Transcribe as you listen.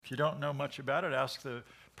If you don't know much about it, ask the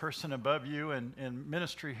person above you in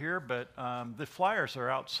ministry here, but the flyers are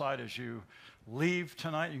outside as you leave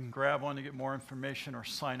tonight. You can grab one to get more information or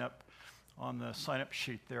sign up on the sign-up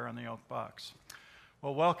sheet there on the oak box.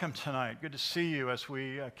 Well, welcome tonight. Good to see you as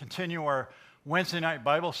we continue our Wednesday night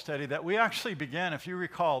Bible study that we actually began, if you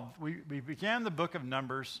recall, we began the book of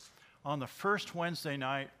Numbers on the first Wednesday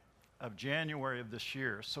night of January of this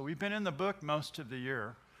year. So we've been in the book most of the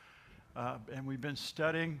year, and we've been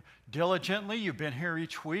studying diligently. You've been here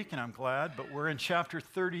each week, and I'm glad, but we're in chapter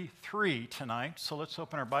 33 tonight, so let's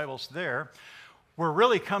open our Bibles there. We're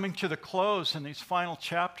really coming to the close in these final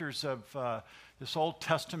chapters of this Old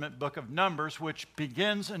Testament book of Numbers, which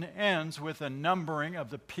begins and ends with a numbering of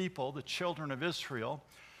the people, the children of Israel,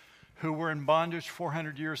 who were in bondage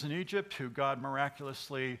 400 years in Egypt, who God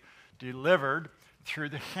miraculously delivered through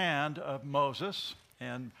the hand of Moses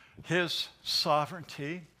and his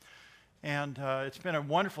sovereignty. And it's been a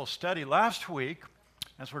wonderful study. Last week,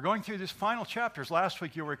 as we're going through these final chapters, last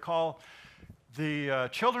week you'll recall the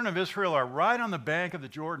children of Israel are right on the bank of the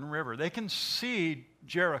Jordan River. They can see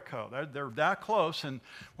Jericho. They're that close. And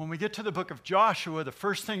when we get to the book of Joshua, the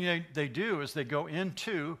first thing they do is they go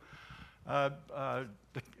into the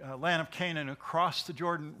land of Canaan across the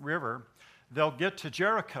Jordan River. They'll get to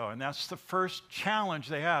Jericho, and that's the first challenge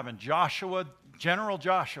they have. And Joshua, General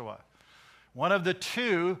Joshua, one of the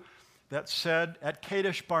two that said at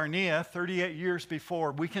Kadesh Barnea 38 years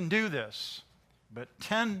before, we can do this. But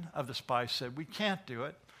 10 of the spies said, we can't do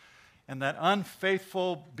it. And that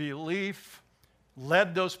unfaithful belief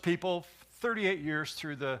led those people 38 years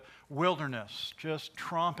through the wilderness, just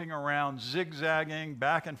tromping around, zigzagging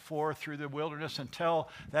back and forth through the wilderness until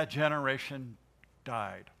that generation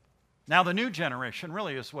died. Now the new generation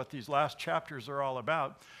really is what these last chapters are all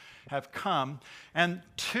about, have come. And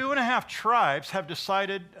 2.5 tribes have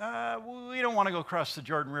decided, we don't want to go across the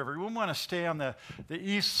Jordan River. We want to stay on the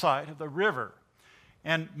east side of the river.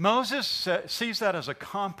 And Moses sees that as a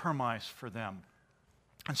compromise for them.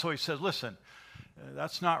 And so he says, listen,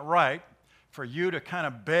 that's not right for you to kind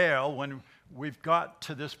of bail when we've got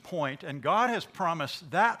to this point. And God has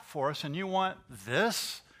promised that for us, and you want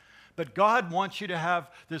this? But God wants you to have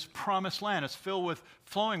this promised land. It's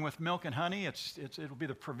flowing with milk and honey. It'll be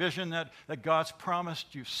the provision that God's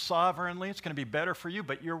promised you sovereignly. It's going to be better for you,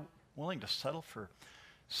 but you're willing to settle for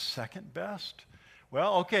second best?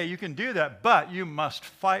 Well, okay, you can do that, but you must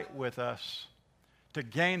fight with us to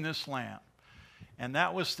gain this land. And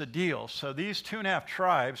that was the deal. So these 2.5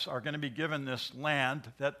 tribes are going to be given this land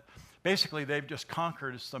that basically they've just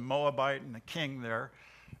conquered. It's the Moabite and the king there.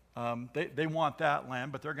 They want that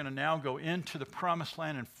land, but they're going to now go into the promised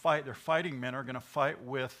land and fight. Their fighting men are going to fight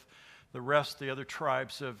with the other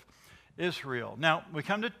tribes of Israel. Now, we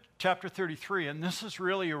come to chapter 33, and this is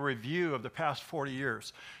really a review of the past 40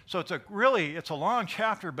 years. So it's a long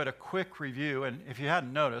chapter, but a quick review. And if you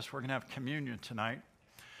hadn't noticed, we're going to have communion tonight.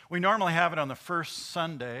 We normally have it on the first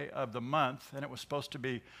Sunday of the month, and it was supposed to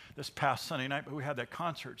be this past Sunday night, but we had that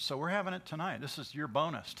concert. So we're having it tonight. This is your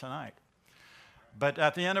bonus tonight. But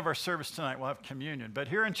at the end of our service tonight, we'll have communion. But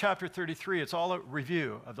here in chapter 33, it's all a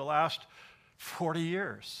review of the last 40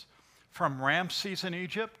 years. From Ramses in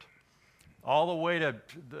Egypt, all the way to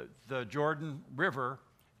the Jordan River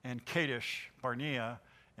and Kadesh Barnea,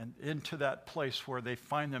 and into that place where they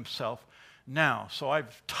find themselves now. So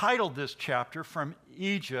I've titled this chapter From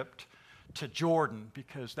Egypt to Jordan,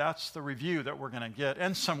 because that's the review that we're going to get,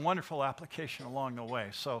 and some wonderful application along the way.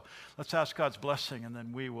 So let's ask God's blessing, and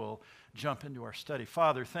then we will jump into our study.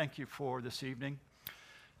 Father, thank you for this evening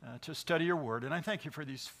to study your word, and I thank you for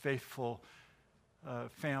these faithful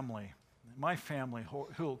family, my family,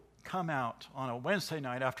 who'll come out on a Wednesday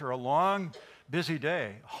night after a long, busy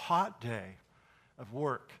day, hot day of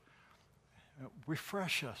work.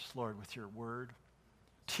 Refresh us, Lord, with your word.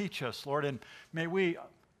 Teach us, Lord, and may we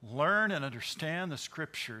learn and understand the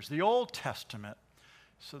scriptures, the Old Testament,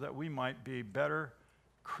 so that we might be better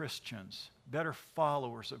Christians, better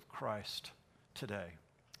followers of Christ today.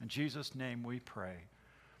 In Jesus' name we pray.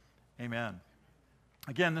 Amen.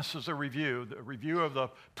 Again, this is a review of the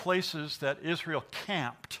places that Israel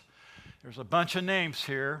camped. There's a bunch of names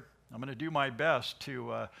here. I'm going to do my best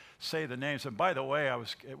to say the names. And by the way,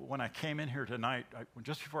 when I came in here tonight,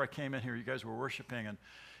 just before I came in here, you guys were worshiping, and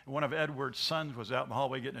one of Edward's sons was out in the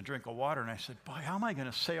hallway getting a drink of water, and I said, boy, how am I going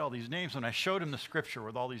to say all these names? And I showed him the scripture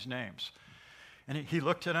with all these names. And he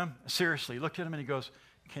looked at him, seriously, he looked at him, and he goes,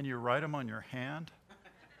 can you write them on your hand?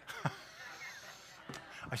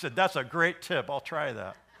 I said, that's a great tip. I'll try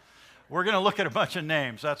that. we're going to look at a bunch of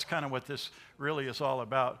names. That's kind of what this really is all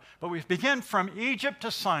about. But we begin from Egypt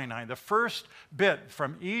to Sinai. The first bit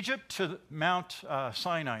from Egypt to Mount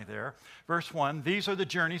Sinai there. Verse 1, these are the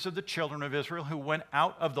journeys of the children of Israel who went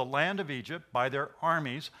out of the land of Egypt by their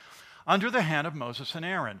armies under the hand of Moses and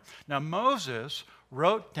Aaron. Now Moses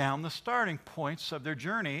wrote down the starting points of their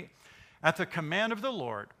journey at the command of the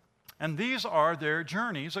Lord. And these are their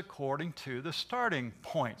journeys according to the starting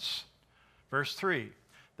points. Verse 3,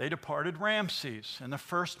 they departed Ramses in the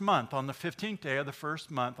first month, on the 15th day of the first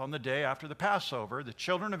month, on the day after the Passover. The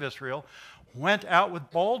children of Israel went out with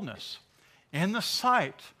boldness in the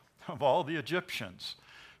sight of all the Egyptians.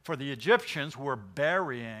 For the Egyptians were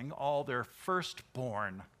burying all their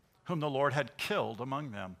firstborn, whom the Lord had killed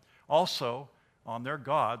among them. Also, on their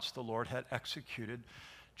gods, the Lord had executed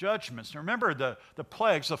judgments. Now remember, the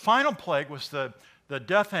plagues, the final plague was the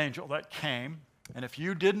death angel that came. And if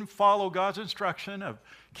you didn't follow God's instruction of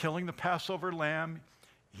killing the Passover lamb,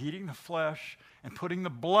 eating the flesh, and putting the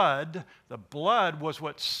blood was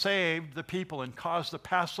what saved the people and caused the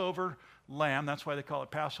Passover lamb, that's why they call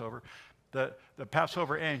it Passover, the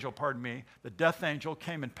Passover angel, the death angel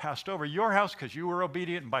came and passed over your house because you were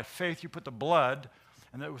obedient, and by faith you put the blood.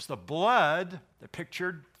 And it was the blood that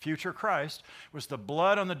pictured future Christ, was the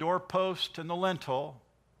blood on the doorpost and the lintel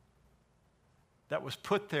that was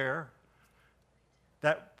put there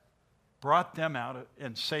that brought them out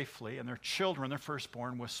in safely, and their children, their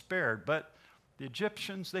firstborn, was spared. But the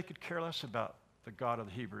Egyptians, they could care less about the God of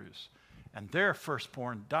the Hebrews, and their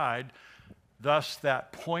firstborn died. Thus,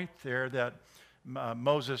 that point there that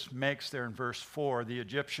Moses makes there in verse 4, the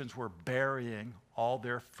Egyptians were burying all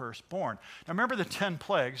their firstborn. Now remember the 10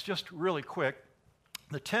 plagues, just really quick.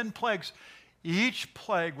 The 10 plagues, each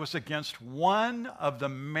plague was against one of the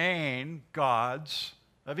main gods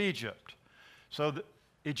of Egypt. So the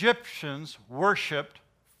Egyptians worshipped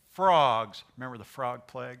frogs. Remember the frog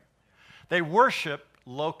plague? They worshipped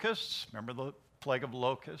locusts. Remember the plague of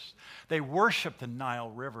locusts? They worshipped the Nile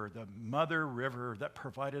River, the mother river that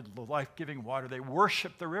provided the life-giving water. They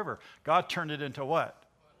worshipped the river. God turned it into what?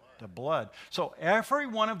 To blood. So every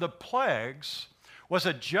one of the plagues was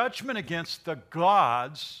a judgment against the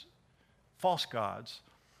gods, false gods,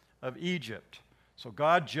 of Egypt. So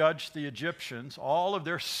God judged the Egyptians, all of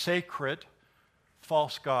their sacred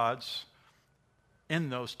false gods, in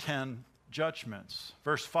those 10 judgments.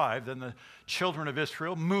 Verse 5, then the children of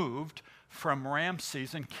Israel moved from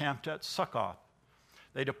Ramses and camped at Succoth.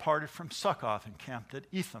 They departed from Succoth and camped at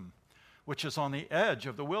Etham, which is on the edge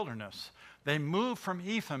of the wilderness. They moved from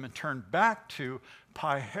Etham and turned back to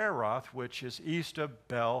Pi-hahiroth, which is east of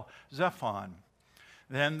Baal-zephon.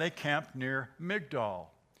 Then they camped near Migdol.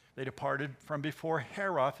 They departed from before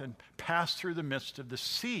Heroth and passed through the midst of the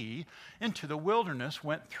sea into the wilderness,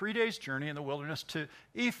 went 3 days' journey in the wilderness to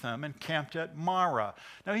Etham and camped at Marah.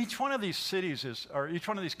 Now, each one of these cities or each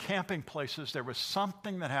one of these camping places, there was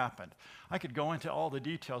something that happened. I could go into all the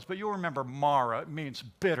details, but you'll remember Marah. It means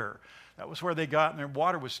bitter. That was where they got, and their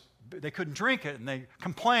water was, they couldn't drink it, and they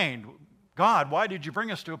complained. God, why did you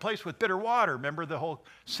bring us to a place with bitter water? Remember the whole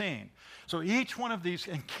scene. So each one of these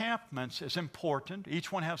encampments is important.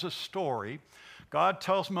 Each one has a story. God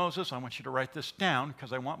tells Moses, I want you to write this down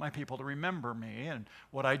because I want my people to remember me and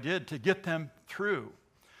what I did to get them through.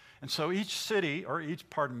 And so each city, or each,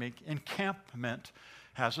 encampment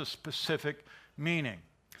has a specific meaning.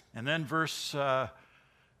 And then verse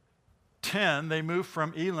 10, they moved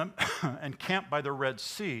from Elim and camped by the Red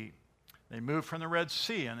Sea. They moved from the Red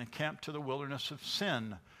Sea and encamped to the wilderness of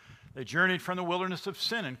Sin. They journeyed from the wilderness of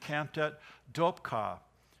Sin and camped at Dopka.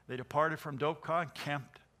 They departed from Dopka and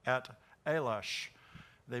camped at Elash.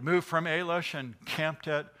 They moved from Elash and camped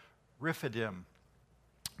at Rephidim,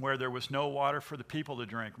 where there was no water for the people to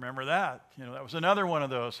drink. Remember that? That was another one of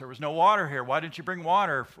those. There was no water here. Why didn't you bring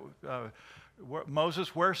water?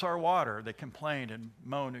 Moses, where's our water? They complained and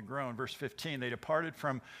moaned and groaned. Verse 15, they departed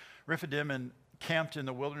from Rephidim and camped in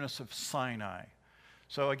the wilderness of Sinai.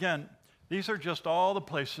 So again, these are just all the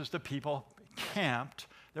places the people camped.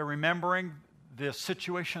 They're remembering the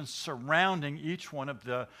situation surrounding each one of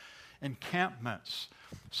the encampments.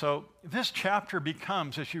 So this chapter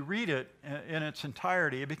becomes, as you read it in its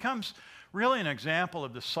entirety, it becomes really an example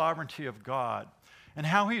of the sovereignty of God and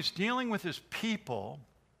how he's dealing with his people,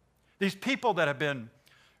 these people that have been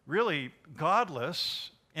really godless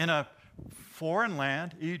in a foreign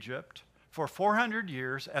land, Egypt, for 400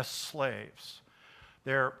 years as slaves.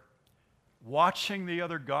 They're watching the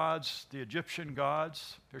other gods, the Egyptian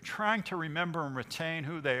gods. They're trying to remember and retain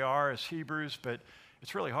who they are as Hebrews, but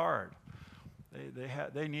it's really hard.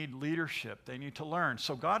 They need leadership. They need to learn.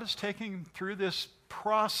 So God is taking them through this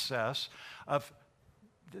process of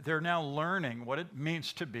they're now learning what it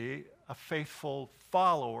means to be a faithful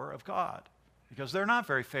follower of God, because they're not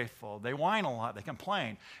very faithful. They whine a lot. They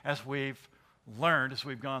complain, as we've learned as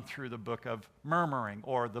we've gone through the book of murmuring,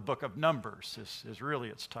 or the book of Numbers is really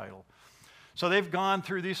its title. So they've gone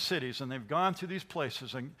through these cities and they've gone through these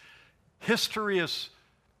places, and history is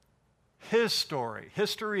his story.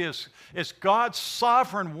 History is God's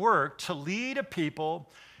sovereign work to lead a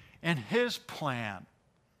people in his plan.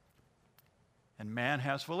 And man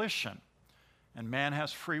has volition, and man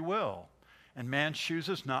has free will, and man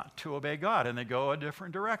chooses not to obey God, and they go a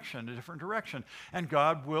different direction. And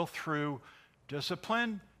God will, through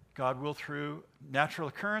discipline, God will, through natural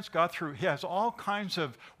occurrence, he has all kinds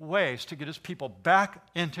of ways to get his people back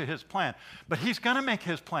into his plan. But he's going to make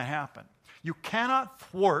his plan happen. You cannot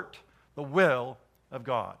thwart the will of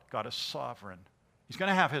God. God is sovereign. He's going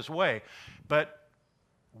to have his way. But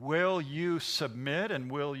will you submit,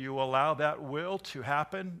 and will you allow that will to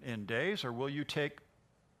happen in days, or will you take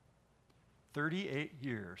 38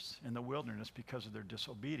 years in the wilderness because of their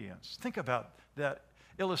disobedience? Think about that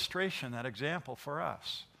illustration, that example for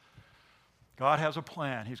us. God has a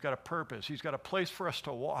plan. He's got a purpose. He's got a place for us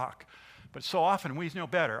to walk. But so often we know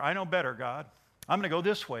better. I know better, God. I'm going to go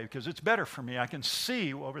this way because it's better for me. I can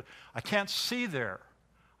see over. I can't see there.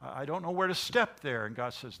 I don't know where to step there. And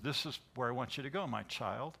God says, this is where I want you to go, my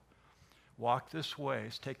child. Walk this way.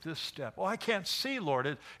 Take this step. Oh, I can't see,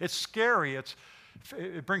 Lord. It's scary.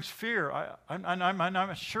 It brings fear. I'm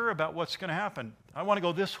not sure about what's going to happen. I want to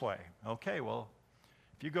go this way. Okay, well,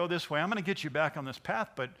 if you go this way, I'm going to get you back on this path,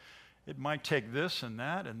 but it might take this and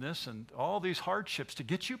that and this and all these hardships to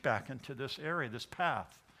get you back into this area, this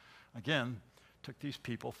path. Again, took these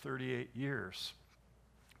people 38 years.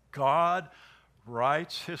 God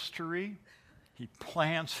writes history. He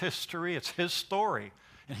plans history. It's his story.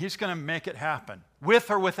 And he's going to make it happen, with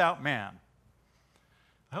or without man.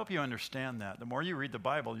 I hope you understand that. The more you read the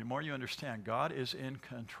Bible, the more you understand God is in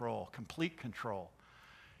control, complete control.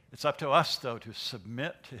 It's up to us, though, to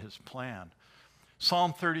submit to his plan.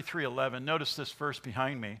 Psalm 33:11, notice this verse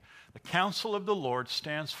behind me. The counsel of the Lord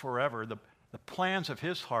stands forever, the plans of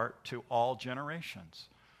his heart to all generations.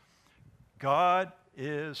 God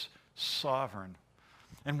is sovereign.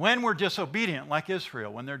 And when we're disobedient, like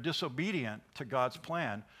Israel, when they're disobedient to God's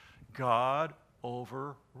plan, God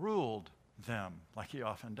overruled them, like he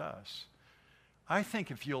often does. I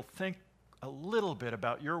think if you'll think a little bit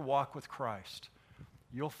about your walk with Christ,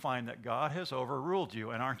 you'll find that God has overruled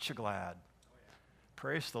you, and aren't you glad?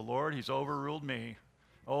 Praise the Lord, he's overruled me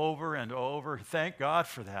over and over. Thank God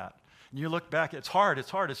for that. And you look back, it's hard,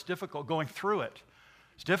 it's difficult going through it.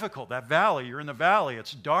 It's difficult. That valley, you're in the valley,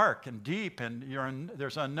 it's dark and deep, and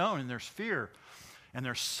there's unknown, and there's fear, and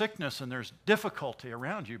there's sickness, and there's difficulty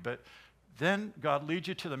around you. But then God leads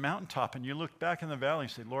you to the mountaintop, and you look back in the valley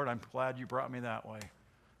and say, Lord, I'm glad you brought me that way.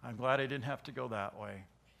 I'm glad I didn't have to go that way.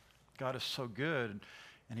 God is so good,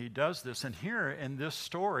 and he does this. And here in this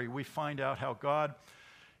story, we find out how God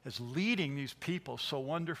is leading these people so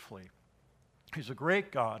wonderfully. He's a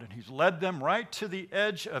great God, and he's led them right to the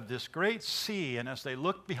edge of this great sea, and as they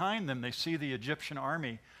look behind them, they see the Egyptian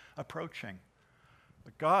army approaching.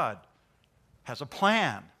 But God has a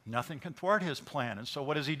plan. Nothing can thwart his plan, and so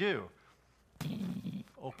what does he do?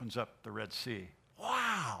 Opens up the Red Sea.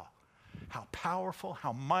 Wow! How powerful,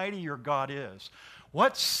 how mighty your God is.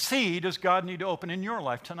 What sea does God need to open in your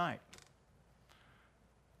life tonight?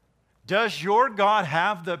 Does your God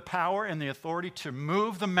have the power and the authority to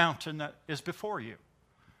move the mountain that is before you?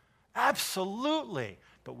 Absolutely.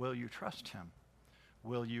 But will you trust him?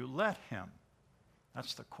 Will you let him?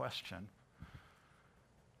 That's the question.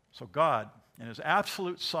 So God, in his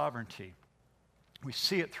absolute sovereignty, we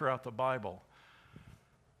see it throughout the Bible.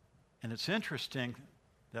 And it's interesting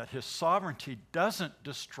that his sovereignty doesn't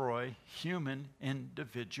destroy human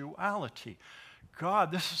individuality.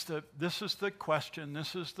 God, this is the question,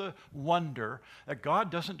 this is the wonder, that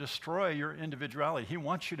God doesn't destroy your individuality. He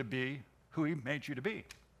wants you to be who he made you to be.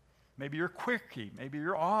 Maybe you're quirky, maybe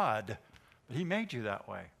you're odd, but he made you that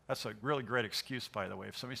way. That's a really great excuse, by the way.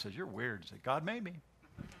 If somebody says, you're weird, say, God made me.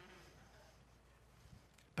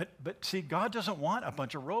 But see, God doesn't want a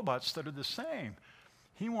bunch of robots that are the same.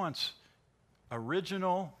 He wants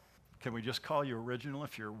original. Can we just call you original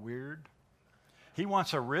if you're weird? He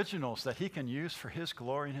wants originals that he can use for his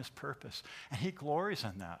glory and his purpose. And he glories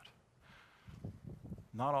in that.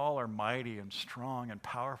 Not all are mighty and strong and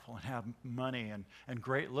powerful and have money and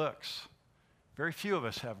great looks. Very few of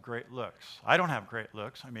us have great looks. I don't have great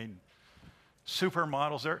looks. I mean,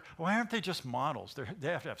 supermodels, why aren't they just models? They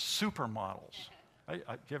have to have supermodels.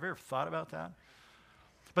 Have you ever thought about that?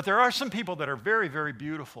 But there are some people that are very, very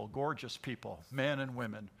beautiful, gorgeous people, men and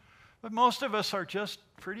women. But most of us are just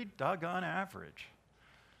pretty doggone average.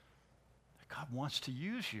 God wants to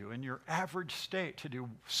use you in your average state to do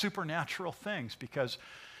supernatural things, because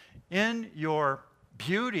in your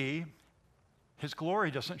beauty, His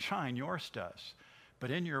glory doesn't shine, yours does.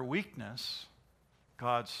 But in your weakness,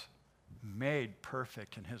 God's made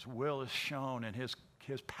perfect, and His will is shown, and His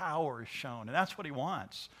power is shown. And that's what He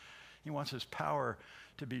wants. He wants His power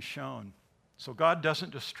to be shown. So God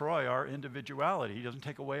doesn't destroy our individuality. He doesn't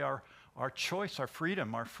take away our choice, our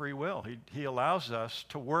freedom, our free will. He allows us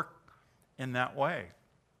to work in that way.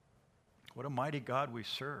 What a mighty God we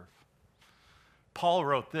serve. Paul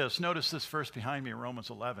wrote this. Notice this verse behind me in Romans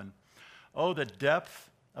 11. Oh, the depth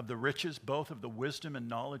of the riches, both of the wisdom and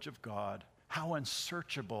knowledge of God. How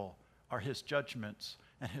unsearchable are His judgments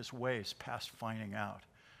and His ways past finding out.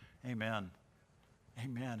 Amen.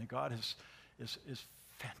 Amen. And God is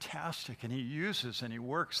fantastic, and He uses and He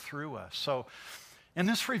works through us. So in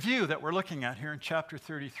this review that we're looking at here in chapter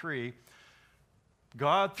 33,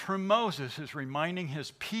 God, through Moses, is reminding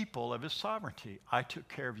His people of His sovereignty. I took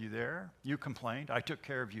care of you there. You complained. I took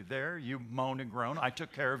care of you there. You moaned and groaned. I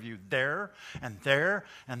took care of you there and there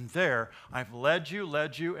and there. I've led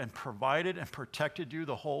you, and provided and protected you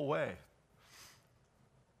the whole way.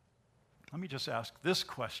 Let me just ask this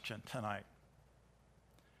question tonight.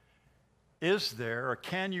 Is there, or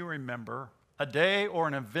can you remember, a day or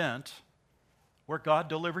an event where God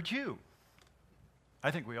delivered you? I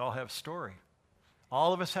think we all have a story.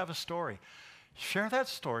 All of us have a story. Share that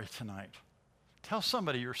story tonight. Tell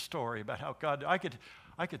somebody your story about how God, I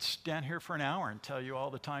could stand here for an hour and tell you all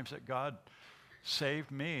the times that God saved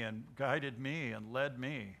me and guided me and led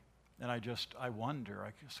me. And I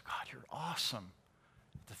wonder, God, you're awesome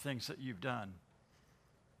at the things that you've done.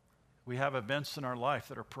 We have events in our life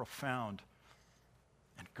that are profound.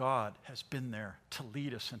 And God has been there to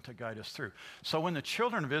lead us and to guide us through. So when the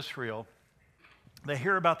children of Israel, they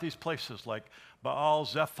hear about these places like Baal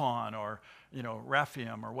Zephon or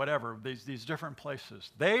Rephaim or whatever, these different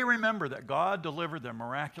places, they remember that God delivered them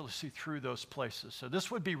miraculously through those places. So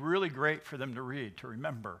this would be really great for them to read, to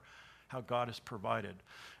remember how God has provided.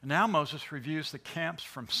 And now Moses reviews the camps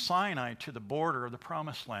from Sinai to the border of the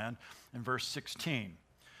Promised Land in verse 16.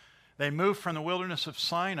 They moved from the wilderness of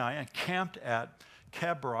Sinai and camped at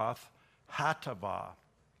Kebroth Hattaavah.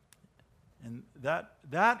 And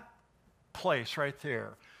that place right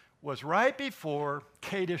there was right before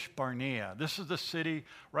Kadesh Barnea. This is the city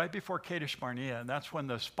right before Kadesh Barnea, and that's when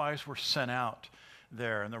the spies were sent out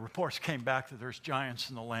there. And the reports came back that there's giants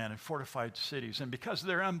in the land and fortified cities. And because of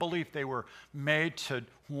their unbelief, they were made to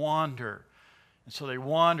wander. And so they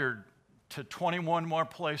wandered to 21 more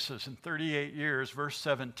places in 38 years. Verse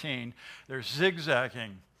 17, they're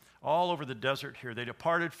zigzagging all over the desert here. They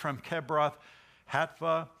departed from Kebroth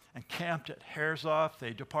Hattaavah and camped at Hazeroth.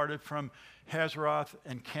 They departed from Hazeroth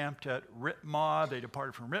and camped at Ritmah. They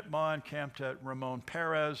departed from Ritmah and camped at Ramon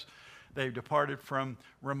Perez. They departed from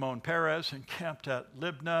Ramon Perez and camped at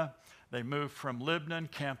Libnah. They moved from Libnah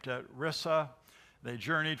and camped at Rissa. They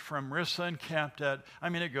journeyed from Rissa and camped at,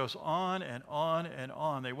 it goes on and on and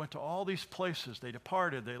on. They went to all these places. They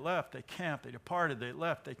departed, they left, they camped. They departed, they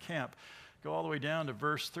left, they camped. Go all the way down to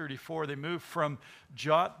verse 34. They moved from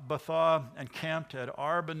Jotbathah and camped at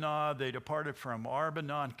Arbanah. They departed from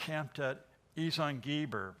Arbanah and camped at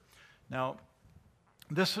Ezon-Geber. Now,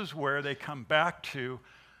 this is where they come back to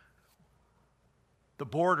the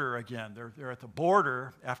border again. They're at the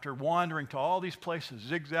border after wandering to all these places,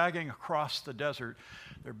 zigzagging across the desert.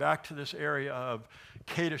 They're back to this area of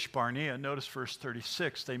Kadesh Barnea. Notice verse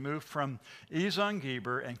 36. They moved from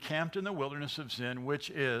Ezon-Geber and camped in the wilderness of Zin, which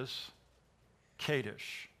is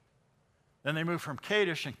Kadesh. Then they moved from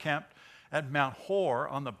Kadesh and camped at Mount Hor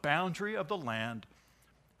on the boundary of the land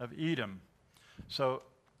of Edom. So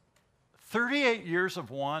 38 years of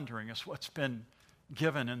wandering is what's been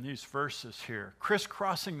given in these verses here,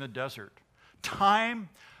 crisscrossing the desert. Time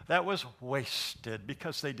that was wasted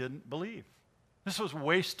because they didn't believe. This was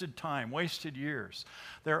wasted time, wasted years.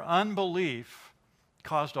 Their unbelief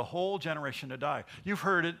caused a whole generation to die. You've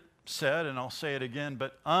heard it said, and I'll say it again,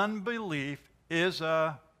 but unbelief is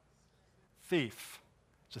a thief.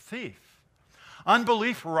 It's a thief.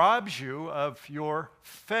 Unbelief robs you of your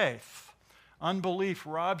faith. Unbelief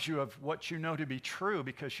robs you of what you know to be true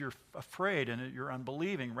because you're afraid and you're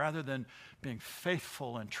unbelieving rather than being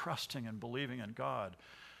faithful and trusting and believing in God.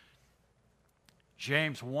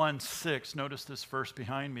 James 1:6, notice this verse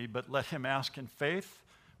behind me, but let him ask in faith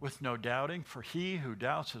with no doubting, for he who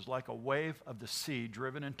doubts is like a wave of the sea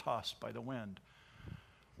driven and tossed by the wind.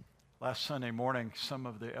 last Sunday morning, some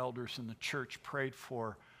of the elders in the church prayed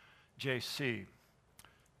for JC.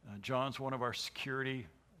 John's one of our security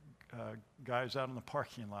guys out in the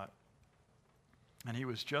parking lot. And he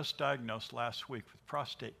was just diagnosed last week with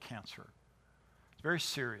prostate cancer. It's very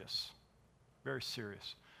serious, very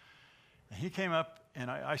serious. And he came up and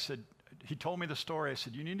I said, he told me the story. I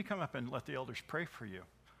said, you need to come up and let the elders pray for you.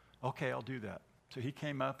 Okay, I'll do that. So he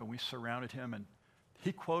came up and we surrounded him and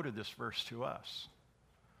he quoted this verse to us.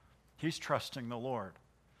 He's trusting the Lord.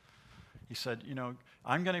 He said,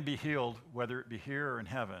 I'm going to be healed whether it be here or in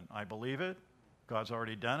heaven. I believe it. God's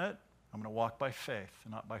already done it. I'm going to walk by faith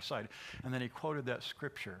and not by sight. And then he quoted that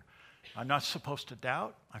scripture. I'm not supposed to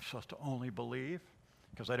doubt. I'm supposed to only believe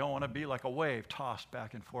because I don't want to be like a wave tossed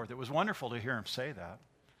back and forth. It was wonderful to hear him say that.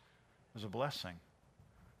 It was a blessing.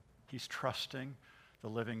 He's trusting the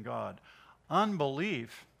living God.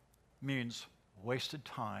 Unbelief means wasted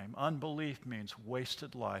time. Unbelief means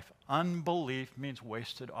wasted life. Unbelief means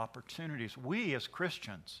wasted opportunities. We as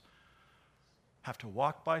Christians have to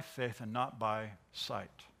walk by faith and not by sight.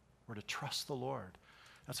 We're to trust the Lord.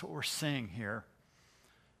 That's what we're seeing here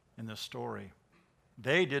in this story.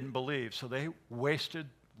 They didn't believe, so they wasted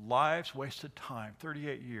lives, wasted time,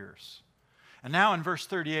 38 years. And now in verse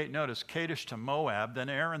 38, notice, Kadesh to Moab, then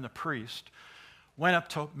Aaron the priest went up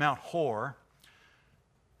to Mount Hor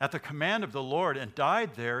at the command of the Lord and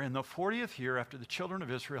died there in the 40th year after the children of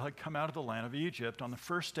Israel had come out of the land of Egypt on the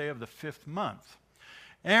first day of the 5th month.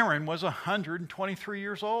 Aaron was 123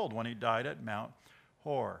 years old when he died at Mount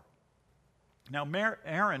Hor. Now,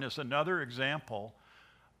 Aaron is another example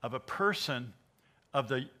of a person of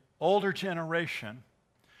the older generation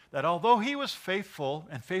that although he was faithful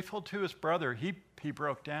and faithful to his brother, he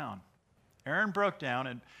broke down. Aaron broke down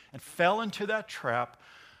and fell into that trap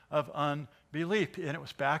of unbelief. And it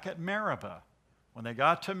was back at Meribah. When they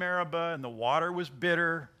got to Meribah and the water was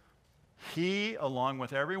bitter, he, along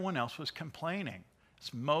with everyone else, was complaining.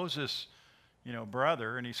 It's Moses'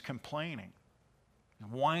 brother, and he's complaining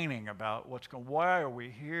and whining about why are we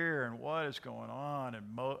here and what is going on,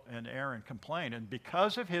 and Aaron complained. And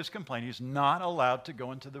because of his complaint, he's not allowed to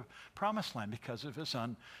go into the promised land because of his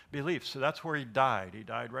unbelief. So that's where he died. He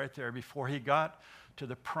died right there before he got to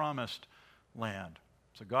the promised land.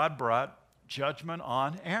 So God brought judgment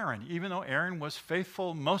on Aaron, even though Aaron was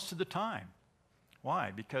faithful most of the time. Why?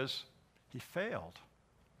 Because he failed.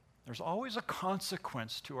 There's always a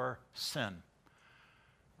consequence to our sin.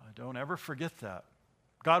 Don't ever forget that.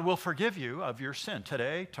 God will forgive you of your sin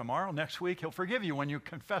today, tomorrow, next week. He'll forgive you when you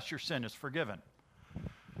confess your sin is forgiven.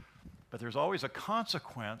 But there's always a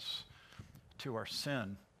consequence to our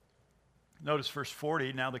sin. Notice verse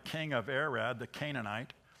 40, now the king of Arad, the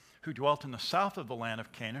Canaanite, who dwelt in the south of the land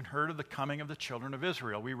of Canaan, heard of the coming of the children of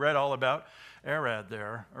Israel. We read all about Arad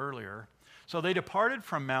there earlier. So they departed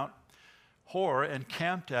from Mount Hor and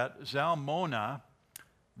camped at Zalmonah.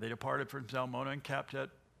 They departed from Zalmonah and camped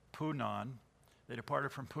at Punon. They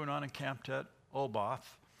departed from Punon and camped at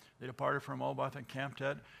Oboth. They departed from Oboth and camped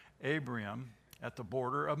at Abiram at the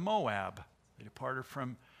border of Moab. They departed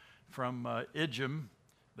from Ijim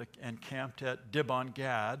and camped at Dibon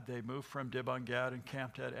Gad. They moved from Dibon Gad and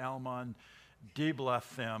camped at Almon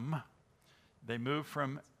Diblathim. They moved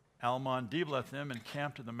from Almon Diblathim and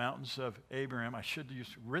camped in the mountains of Abiram. I should have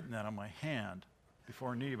written that on my hand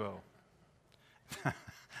before Nebo.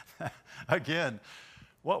 Again,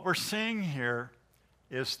 what we're seeing here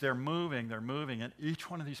is they're moving, and each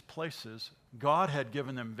one of these places, God had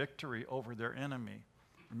given them victory over their enemy.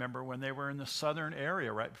 Remember when they were in the southern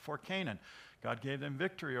area right before Canaan, God gave them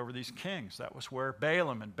victory over these kings. That was where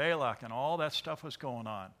Balaam and Balak and all that stuff was going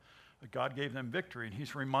on. But God gave them victory, and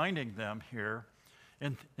he's reminding them here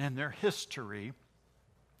in their history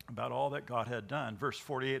about all that God had done. Verse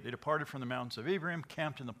 48, they departed from the mountains of Ephraim,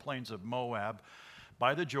 camped in the plains of Moab,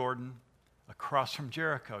 by the Jordan, across from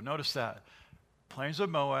Jericho. Notice that. Plains of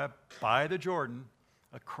Moab, by the Jordan,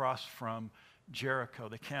 across from Jericho.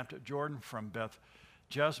 They camped at Jordan from Beth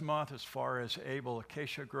Jesmoth as far as Abel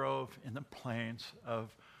Acacia Grove in the plains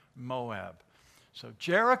of Moab. So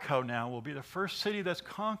Jericho now will be the first city that's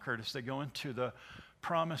conquered as they go into the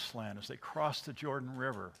promised land, as they cross the Jordan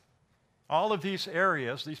River. All of these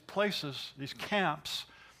areas, these places, these camps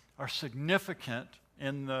are significant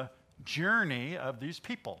in the journey of these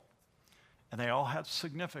people. And they all had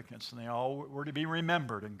significance, and they all were to be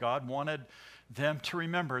remembered. And God wanted them to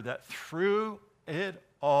remember that through it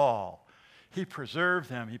all, he preserved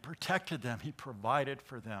them, he protected them, he provided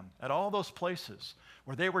for them. At all those places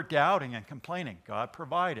where they were doubting and complaining, God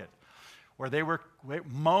provided. Where they were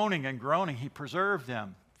moaning and groaning, he preserved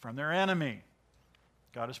them from their enemy.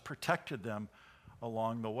 God has protected them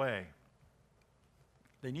along the way.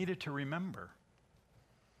 They needed to remember.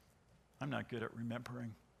 I'm not good at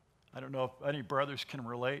remembering. I don't know if any brothers can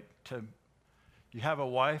relate to, you have a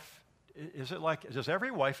wife, is it like, does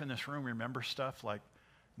every wife in this room remember stuff like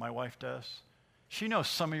my wife does? She knows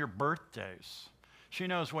some of your birthdays. She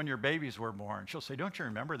knows when your babies were born. She'll say, don't you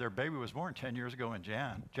remember their baby was born 10 years ago in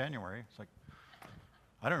January? It's like,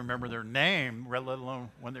 I don't remember their name, let alone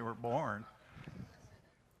when they were born.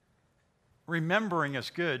 Remembering is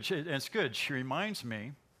good. It's good. She reminds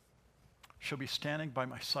me, she'll be standing by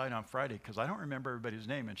my side on Friday because I don't remember everybody's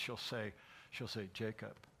name, and she'll say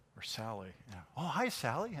Jacob or Sally. Oh, hi,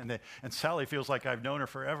 Sally. And Sally feels like I've known her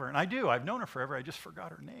forever. And I do. I've known her forever. I just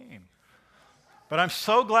forgot her name. But I'm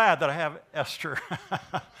so glad that I have Esther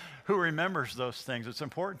who remembers those things. It's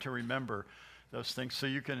important to remember those things so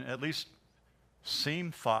you can at least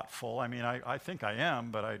seem thoughtful. I mean, I think I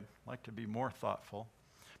am, but I'd like to be more thoughtful.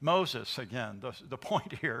 Moses, again, the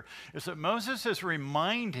point here is that Moses is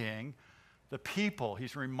reminding the people,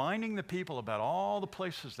 he's reminding the people about all the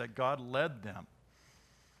places that God led them.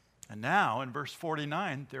 And now in verse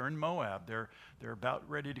 49, they're in Moab. They're about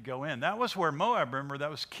ready to go in. That was where Moab, remember, that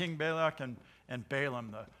was King Balak and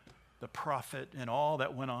Balaam, the prophet, and all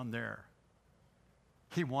that went on there.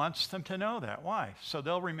 He wants them to know that. Why? So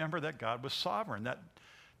they'll remember that God was sovereign, that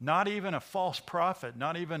not even a false prophet,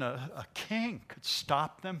 not even a king could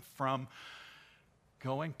stop them from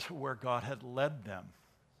going to where God had led them.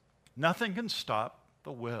 Nothing can stop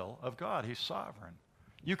the will of God. He's sovereign.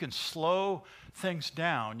 You can slow things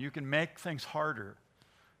down. You can make things harder.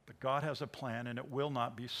 But God has a plan, and it will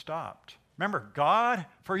not be stopped. Remember, God,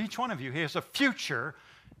 for each one of you, He has a future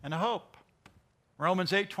and a hope.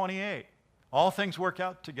 Romans 8:28. All things work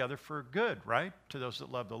out together for good, right? To those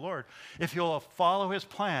that love the Lord. If you'll follow His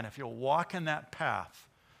plan, if you'll walk in that path.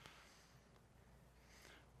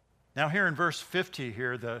 Now here in verse 50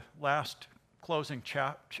 here, the last closing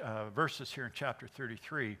verses here in chapter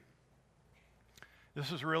 33,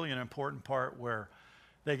 this is really an important part where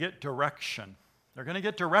they get direction. They're going to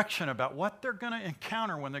get direction about what they're going to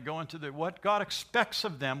encounter when they go into what God expects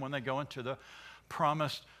of them when they go into the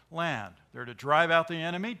promised land. They're to drive out the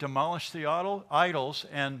enemy, demolish the idols,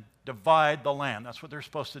 and divide the land. That's what they're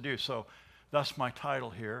supposed to do. So thus my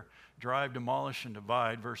title here, Drive, Demolish, and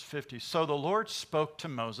Divide, verse 50. So the Lord spoke to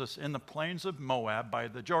Moses in the plains of Moab by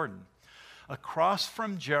the Jordan, across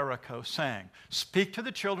from Jericho, saying, speak to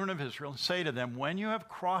the children of Israel and say to them, when you have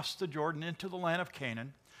crossed the Jordan into the land of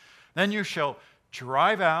Canaan, then you shall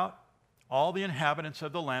drive out all the inhabitants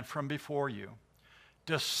of the land from before you.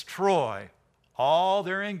 Destroy all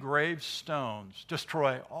their engraved stones,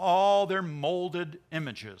 destroy all their molded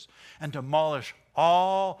images, and demolish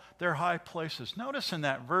all their high places. Notice in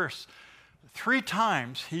that verse, 3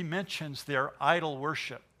 times he mentions their idol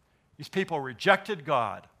worship. These people rejected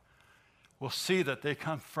God. We'll see that they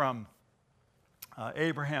come from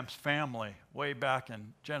Abraham's family way back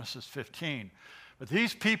in Genesis 15. But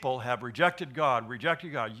these people have rejected God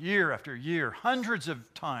year after year, hundreds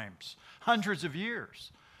of times, hundreds of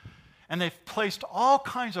years. And they've placed all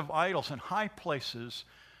kinds of idols in high places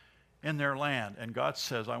in their land. And God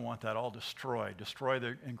says, I want that all destroyed. Destroy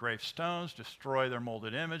their engraved stones, destroy their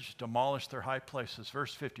molded image, demolish their high places.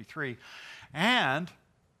 Verse 53, and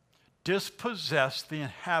dispossess the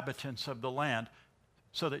inhabitants of the land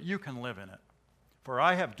so that you can live in it. For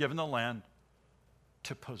I have given the land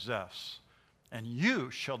to possess. And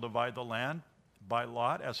you shall divide the land by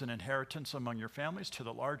lot as an inheritance among your families. To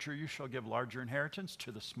the larger you shall give larger inheritance.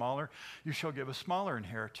 To the smaller you shall give a smaller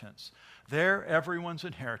inheritance. There everyone's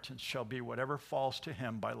inheritance shall be whatever falls to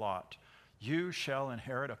him by lot. You shall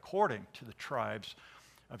inherit according to the tribes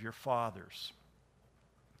of your fathers.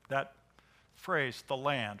 That phrase, the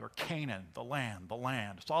land, or Canaan, the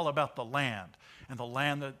land. It's all about the land and the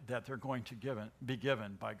land that they're going to be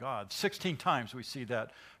given by God. 16 times we see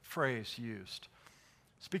that phrase used.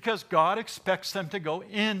 It's because God expects them to go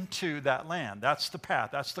into that land. That's the path.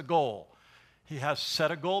 That's the goal. He has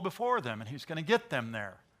set a goal before them, and He's going to get them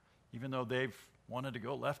there, even though they've wanted to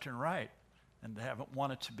go left and right, and they haven't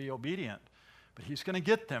wanted to be obedient. But He's going to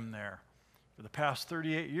get them there. For the past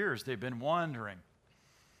 38 years, they've been wandering.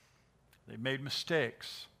 They made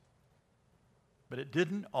mistakes, but it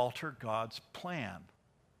didn't alter God's plan.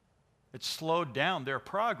 It slowed down their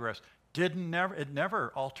progress. It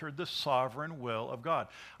never altered the sovereign will of God.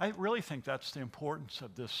 I really think that's the importance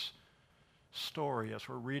of this story as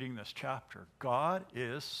we're reading this chapter. God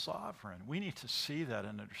is sovereign. We need to see that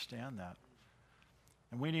and understand that.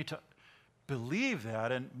 And we need to believe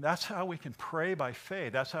that, and that's how we can pray by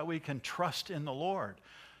faith. That's how we can trust in the Lord,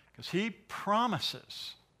 because He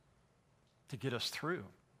promises to get us through.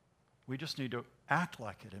 We just need to act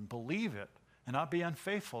like it and believe it and not be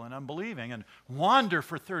unfaithful and unbelieving and wander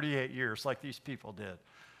for 38 years like these people did.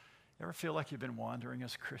 You ever feel like you've been wandering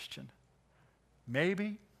as a Christian?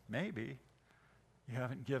 Maybe you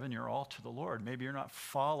haven't given your all to the Lord. Maybe you're not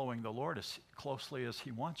following the Lord as closely as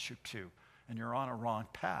he wants you to, and you're on a wrong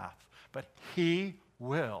path. But he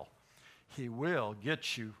will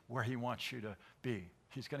get you where he wants you to be.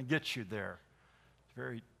 He's going to get you there. It's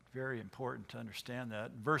very, very important to understand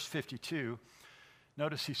that. Verse 52,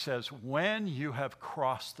 notice he says, when you have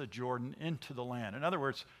crossed the Jordan into the land. In other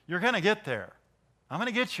words, you're going to get there. I'm going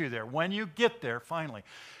to get you there when you get there finally.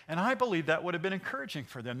 And I believe that would have been encouraging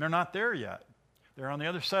for them. They're not there yet. They're on the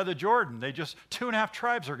other side of the Jordan. 2.5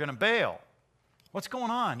 tribes are going to bail. What's going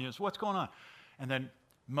on? What's going on? And then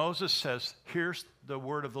Moses says, here's the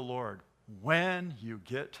word of the Lord. When you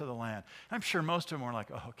get to the land. I'm sure most of them were like,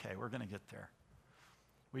 oh, okay, we're going to get there.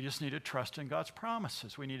 We just need to trust in God's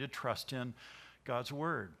promises. We need to trust in God's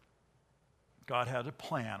word. God had a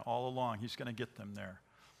plan all along. He's going to get them there.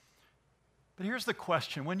 But here's the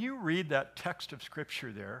question. When you read that text of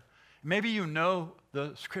Scripture there, maybe you know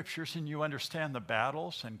the Scriptures and you understand the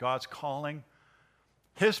battles and God's calling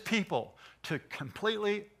his people to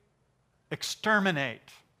completely exterminate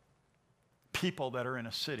people that are in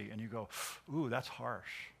a city. And you go, ooh, that's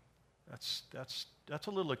harsh. That's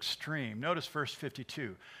a little extreme. Notice verse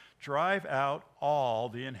 52. Drive out all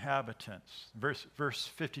the inhabitants.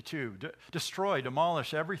 Verse 52. Destroy,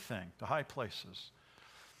 demolish everything, the high places.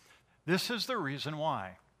 This is the reason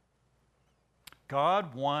why.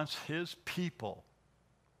 God wants his people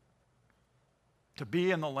to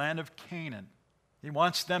be in the land of Canaan. He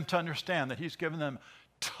wants them to understand that he's given them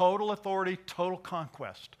total authority, total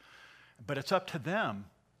conquest. But it's up to them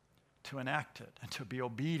to enact it and to be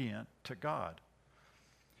obedient to God.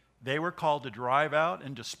 They were called to drive out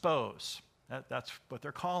and dispose. That's what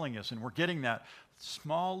their calling is. And we're getting that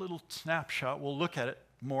small little snapshot. We'll look at it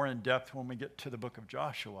more in depth when we get to the book of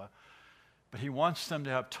Joshua. But he wants them to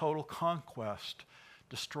have total conquest,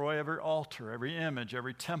 destroy every altar, every image,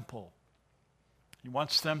 every temple. He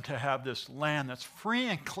wants them to have this land that's free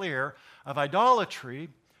and clear of idolatry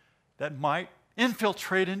that might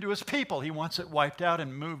infiltrate into his people. He wants it wiped out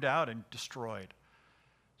and moved out and destroyed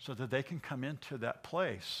so that they can come into that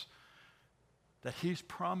place that he's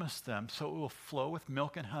promised them, so it will flow with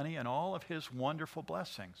milk and honey and all of his wonderful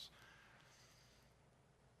blessings.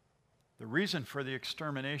 The reason for the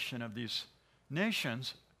extermination of these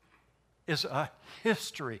nations is a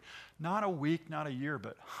history, not a week, not a year,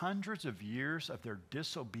 but hundreds of years of their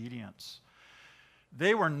disobedience.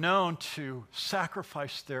 They were known to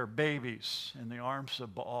sacrifice their babies in the arms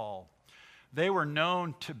of Baal. They were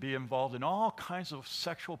known to be involved in all kinds of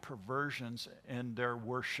sexual perversions in their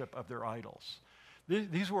worship of their idols.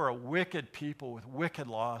 These were a wicked people with wicked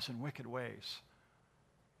laws and wicked ways.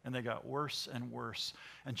 And they got worse and worse.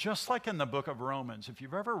 And just like in the book of Romans, if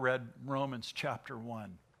you've ever read Romans chapter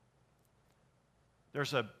 1,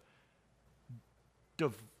 there's a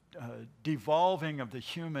devolving of the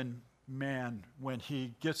human man when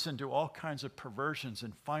he gets into all kinds of perversions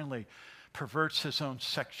and finally perverts his own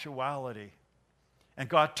sexuality. And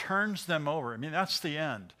God turns them over. I mean, that's the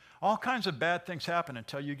end. All kinds of bad things happen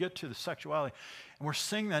until you get to the sexuality. And we're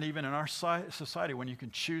seeing that even in our society when you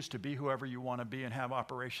can choose to be whoever you want to be and have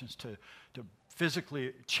operations to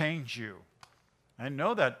physically change you. I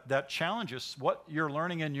know that challenges what you're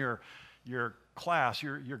learning in your class.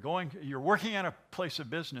 You're working at a place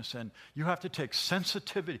of business and you have to take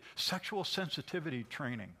sexual sensitivity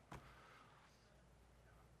training.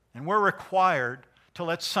 And we're required to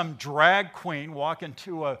let some drag queen walk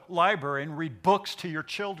into a library and read books to your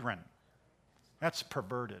children. That's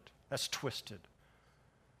perverted. That's twisted.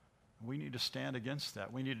 We need to stand against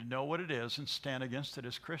that. We need to know what it is and stand against it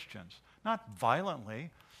as Christians. Not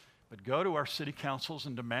violently, but go to our city councils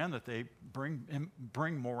and demand that they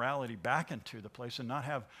bring morality back into the place and not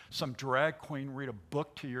have some drag queen read a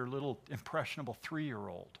book to your little impressionable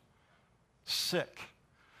 3-year-old. Sick.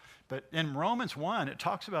 But in Romans 1, it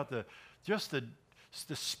talks about the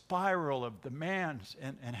spiral of the man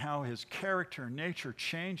and how his character and nature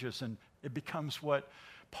changes, and it becomes what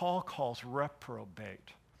Paul calls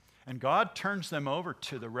reprobate. And God turns them over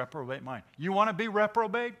to the reprobate mind. You want to be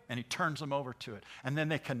reprobate? And he turns them over to it. And then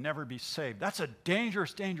they can never be saved. That's a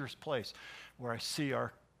dangerous, dangerous place where I see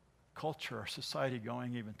our culture, our society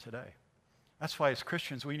going even today. That's why as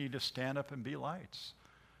Christians we need to stand up and be lights.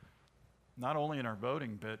 Not only in our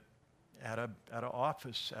voting, but at an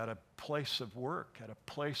office, at a place of work, at a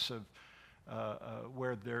place of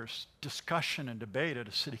where there's discussion and debate at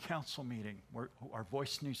a city council meeting, where our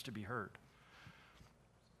voice needs to be heard.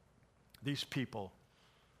 These people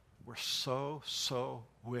were so, so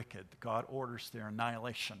wicked. God orders their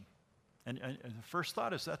annihilation. And the first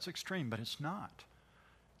thought is that's extreme, but it's not.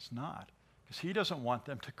 It's not. Because he doesn't want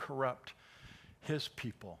them to corrupt his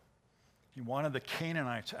people. He wanted the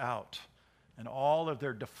Canaanites out and all of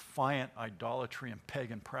their defiant idolatry and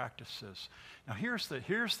pagan practices. Now here's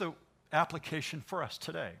the application for us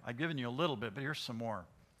today. I've given you a little bit, but here's some more.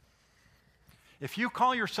 If you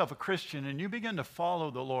call yourself a Christian and you begin to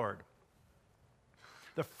follow the Lord,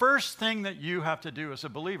 the first thing that you have to do as a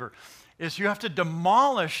believer is you have to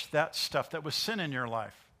demolish that stuff that was sin in your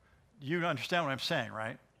life. You understand what I'm saying,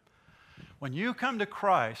 right? When you come to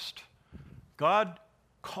Christ, God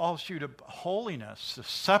calls you to holiness, to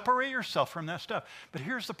separate yourself from that stuff. But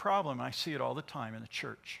here's the problem. I see it all the time in the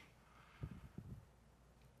church.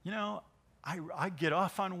 You know, I get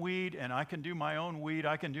off on weed, and I can do my own weed.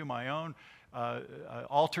 I can do my own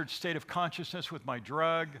altered state of consciousness with my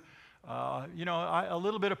drug. A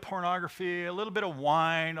little bit of pornography, a little bit of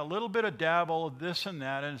wine, a little bit of dabble, this and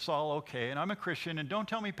that, and it's all okay. And I'm a Christian, and don't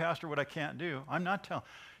tell me, Pastor, what I can't do. I'm not telling.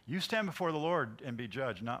 You stand before the Lord and be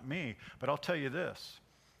judged, not me. But I'll tell you this.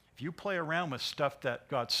 If you play around with stuff that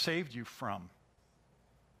God saved you from,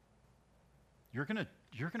 you're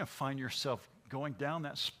gonna find yourself going down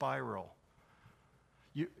that spiral.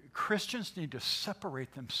 Christians need to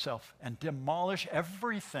separate themselves and demolish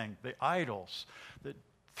everything, the idols,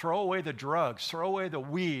 throw away the drugs, throw away the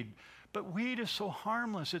weed. But weed is so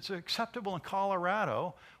harmless. It's acceptable in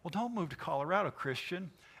Colorado. Well, don't move to Colorado,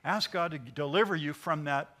 Christian. Ask God to deliver you from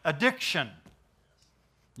that addiction.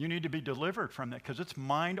 You need to be delivered from that because it's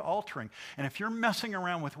mind altering. And if you're messing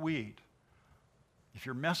around with weed, if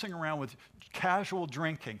you're messing around with casual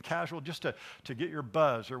drinking, casual just to get your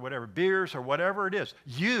buzz or whatever, beers or whatever it is,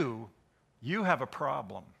 you have a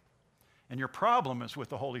problem. And your problem is with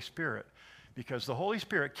the Holy Spirit because the Holy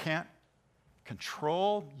Spirit can't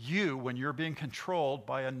control you when you're being controlled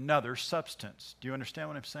by another substance. Do you understand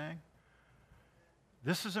what I'm saying?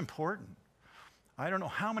 This is important. I don't know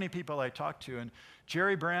how many people I talk to, and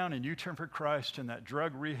Jerry Brown and U-Turn for Christ and that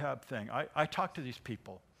drug rehab thing. I talk to these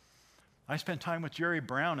people. I spent time with Jerry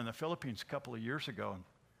Brown in the Philippines a couple of years ago. And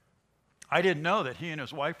I didn't know that he and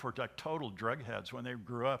his wife were like total drug heads when they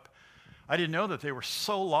grew up. I didn't know that they were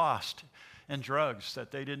so lost in drugs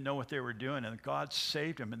that they didn't know what they were doing, and God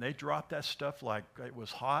saved them, and they dropped that stuff like it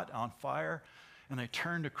was hot on fire, and they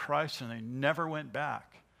turned to Christ, and they never went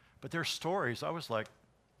back. But their stories, I was like,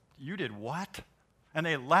 you did what? And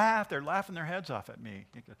they laughed. They're laughing their heads off at me.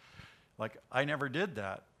 Like, I never did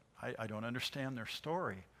that. I don't understand their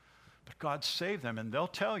story. But God saved them, and they'll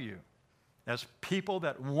tell you, as people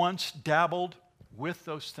that once dabbled with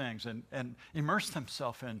those things and immersed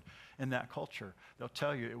themselves in that culture, they'll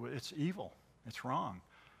tell you it's evil. It's wrong.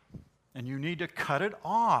 And you need to cut it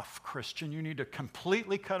off, Christian. You need to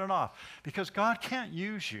completely cut it off because God can't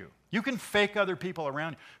use you. You can fake other people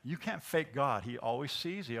around you. You can't fake God. He always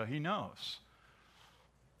sees you. He knows.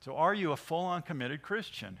 So are you a full-on committed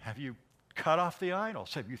Christian? Have you cut off the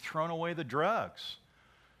idols? Have you thrown away the drugs?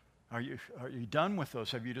 Are you done with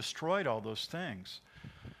those? Have you destroyed all those things?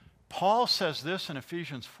 Paul says this in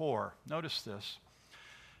Ephesians 4. Notice this.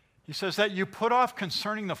 He says that you put off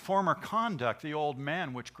concerning the former conduct the old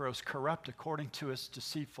man which grows corrupt according to its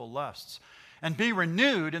deceitful lusts, and be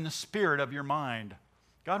renewed in the spirit of your mind.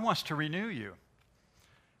 God wants to renew you.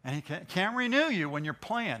 And he can't renew you when you're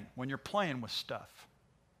playing with stuff.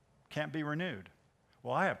 Can't be renewed.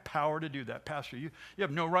 Well, I have power to do that. Pastor, you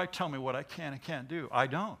have no right to tell me what I can and can't do. I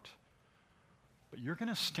don't. But you're going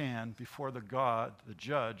to stand before the God, the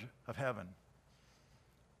judge of heaven.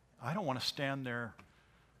 I don't want to stand there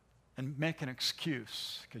and make an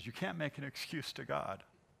excuse, because you can't make an excuse to God.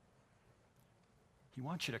 He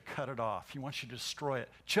wants you to cut it off. He wants you to destroy it.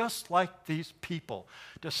 Just like these people,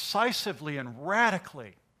 decisively and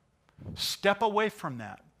radically step away from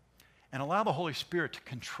that and allow the Holy Spirit to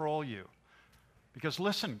control you. Because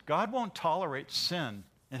listen, God won't tolerate sin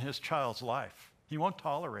in his child's life. He won't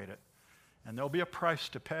tolerate it. And there'll be a price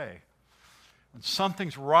to pay. When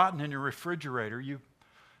something's rotten in your refrigerator, you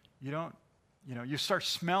start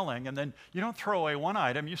smelling, and then you don't throw away one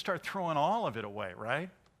item, you start throwing all of it away, right?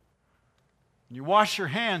 When you wash your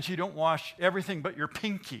hands, you don't wash everything but your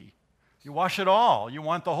pinky. You wash it all. You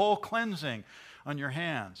want the whole cleansing on your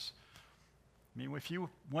hands. I mean, if you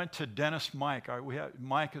went to dentist Mike,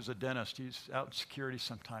 Mike is a dentist. He's out in security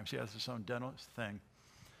sometimes. He has his own dental thing.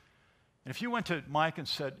 And if you went to Mike and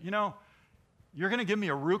said, you're going to give me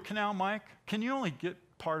a root canal, Mike? Can you only get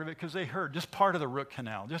part of it? Because they heard just part of the root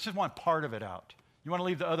canal. Just want part of it out. You want to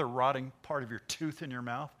leave the other rotting part of your tooth in your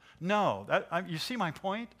mouth? No. You see my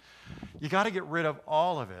point? You got to get rid of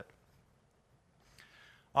all of it.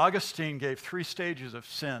 Augustine gave 3 stages of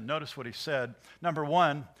sin. Notice what he said. Number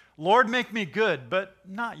 1, Lord, make me good, but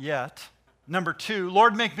not yet. Number 2,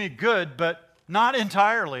 Lord, make me good, but not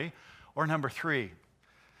entirely. Or number 3,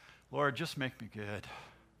 Lord, just make me good.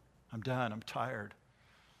 I'm done. I'm tired.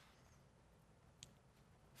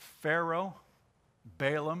 Pharaoh,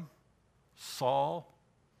 Balaam, Saul,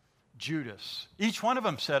 Judas. Each one of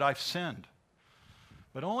them said, I've sinned.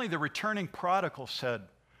 But only the returning prodigal said,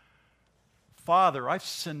 Father, I've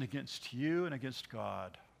sinned against you and against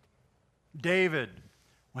God. David,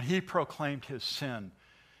 when he proclaimed his sin,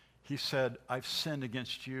 he said, I've sinned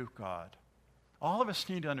against you, God. All of us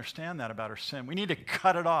need to understand that about our sin. We need to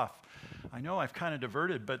cut it off. I know I've kind of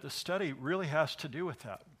diverted, but the study really has to do with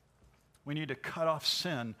that. We need to cut off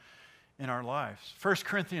sin in our lives. 1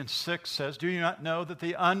 Corinthians 6 says, do you not know that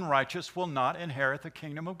the unrighteous will not inherit the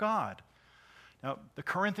kingdom of God? Now, the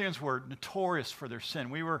Corinthians were notorious for their sin.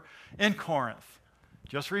 We were in Corinth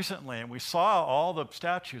just recently, and we saw all the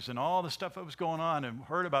statues and all the stuff that was going on and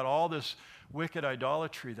heard about all this wicked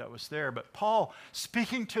idolatry that was there. But Paul,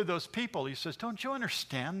 speaking to those people, he says, don't you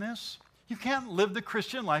understand this? You can't live the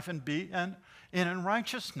Christian life and be in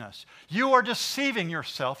unrighteousness. You are deceiving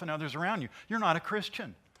yourself and others around you. You're not a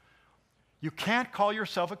Christian. You can't call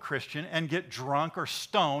yourself a Christian and get drunk or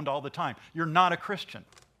stoned all the time. You're not a Christian.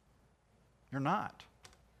 You're not.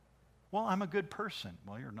 Well, I'm a good person.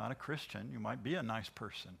 Well, you're not a Christian. You might be a nice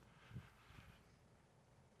person.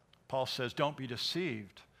 Paul says, don't be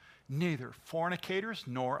deceived. Neither fornicators,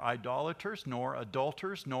 nor idolaters, nor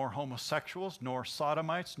adulterers, nor homosexuals, nor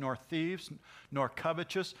sodomites, nor thieves, nor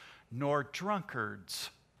covetous, nor drunkards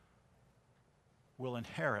will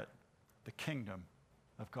inherit the kingdom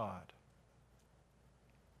of God.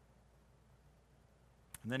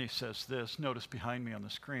 And then he says this, notice behind me on the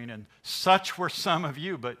screen, and such were some of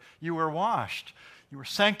you, but you were washed, you were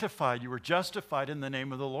sanctified, you were justified in the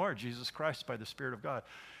name of the Lord Jesus Christ by the Spirit of God.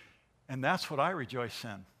 And that's what I rejoice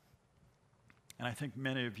in. And I think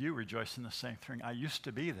many of you rejoice in the same thing. I used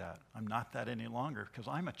to be that. I'm not that any longer because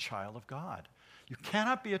I'm a child of God. You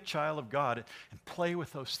cannot be a child of God and play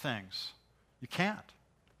with those things. You can't.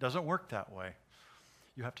 It doesn't work that way.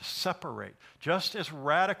 You have to separate. Just as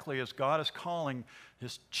radically as God is calling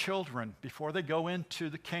his children before they go into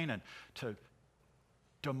the Canaan to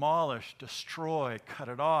demolish, destroy, cut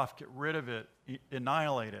it off, get rid of it,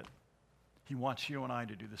 annihilate it. He wants you and I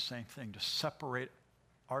to do the same thing, to separate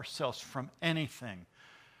ourselves from anything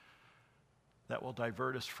that will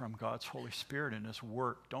divert us from God's Holy Spirit and his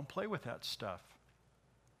work. Don't play with that stuff.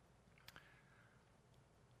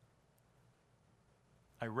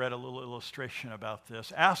 I read a little illustration about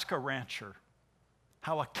this. Ask a rancher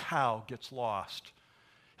how a cow gets lost.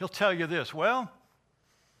 He'll tell you this, well,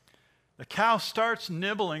 the cow starts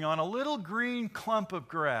nibbling on a little green clump of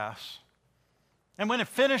grass, and when it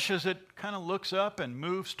finishes, it kind of looks up and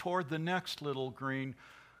moves toward the next little green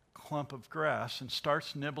clump of grass and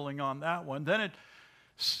starts nibbling on that one. Then it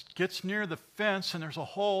gets near the fence, and there's a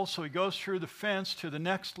hole, so he goes through the fence to the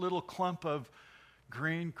next little clump of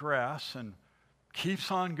green grass and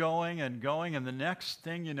keeps on going, and the next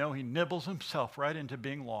thing you know, he nibbles himself right into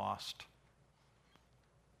being lost.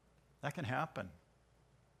 That can happen.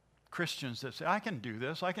 Christians that say, I can do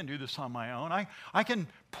this on my own. I can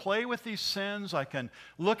play with these sins. I can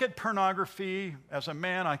look at pornography as a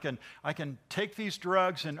man. I can take these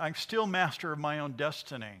drugs, and I'm still master of my own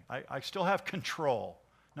destiny. I still have control.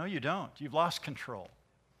 No, you don't. You've lost control.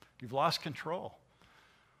 You've lost control.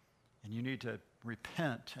 And you need to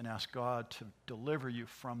repent and ask God to deliver you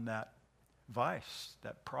from that vice,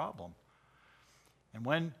 that problem. And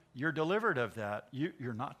when you're delivered of that,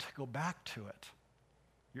 you're not to go back to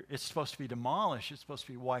it. It's supposed to be demolished. It's supposed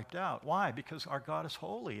to be wiped out. Why? Because our God is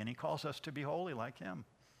holy, and he calls us to be holy like him.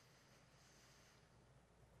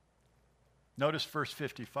 Notice verse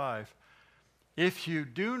 55. If you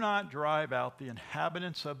do not drive out the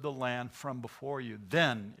inhabitants of the land from before you,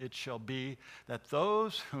 then it shall be that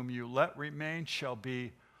those whom you let remain shall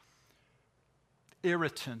be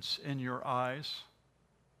irritants in your eyes,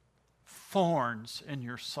 thorns in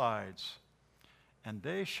your sides, and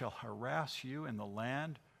they shall harass you in the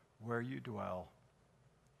land where you dwell.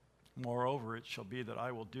 Moreover, it shall be that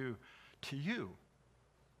I will do to you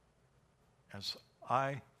as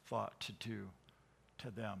I thought to do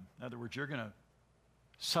to them. In other words, you're going to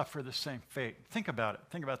suffer the same fate. Think about it.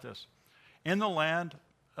 Think about this. In the land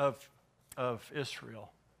of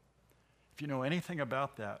Israel, if you know anything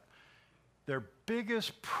about that, their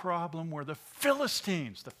biggest problem were the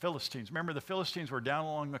Philistines. The Philistines. Remember, the Philistines were down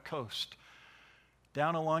along the coast,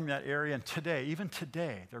 down along that area. And today, even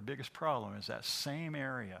today, their biggest problem is that same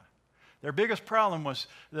area. Their biggest problem was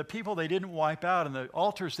the people they didn't wipe out and the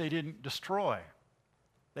altars they didn't destroy.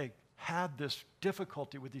 They had this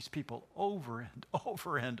difficulty with these people over and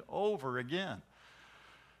over and over again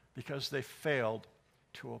because they failed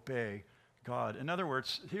to obey God. In other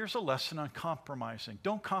words, here's a lesson on compromising.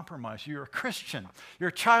 Don't compromise. You're a Christian. You're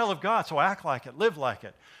a child of God, so act like it, live like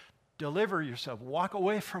it. Deliver yourself. Walk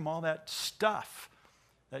away from all that stuff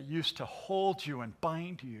that used to hold you and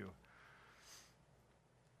bind you.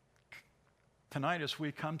 Tonight, as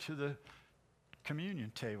we come to the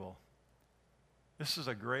communion table, this is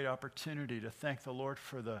a great opportunity to thank the Lord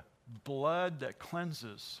for the blood that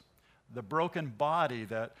cleanses, the broken body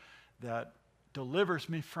that delivers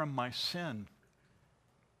me from my sin.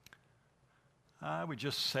 I would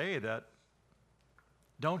just say that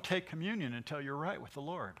don't take communion until you're right with the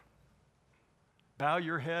Lord. Bow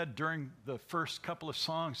your head during the first couple of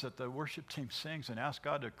songs that the worship team sings and ask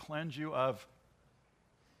God to cleanse you of.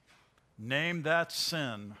 Name that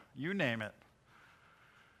sin. You name it.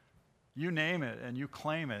 You name it and you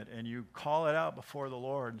claim it and you call it out before the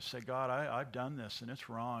Lord and say, God, I've done this and it's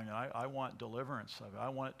wrong and I want deliverance of it. I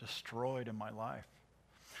want it destroyed in my life.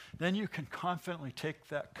 Then you can confidently take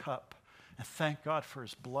that cup and thank God for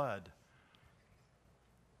his blood.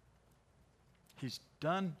 He's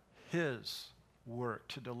done his work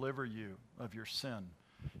to deliver you of your sin.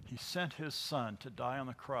 He sent his son to die on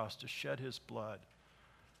the cross to shed his blood.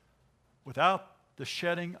 Without the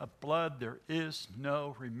shedding of blood, there is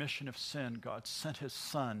no remission of sin. God sent his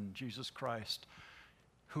son, Jesus Christ,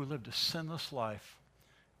 who lived a sinless life,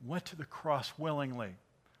 went to the cross willingly,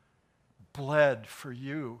 bled for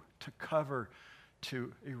you to cover,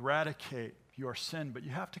 to eradicate your sin, but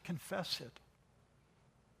you have to confess it.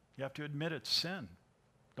 You have to admit it's sin.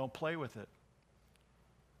 Don't play with it.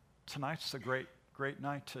 Tonight's the great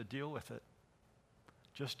night to deal with it.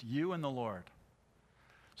 Just you and the Lord.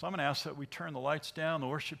 So I'm going to ask that we turn the lights down. The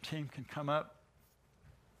worship team can come up.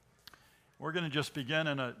 We're going to just begin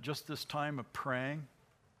in just this time of praying.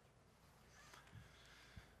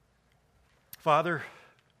 Father,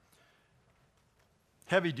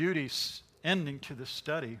 heavy duties ending to this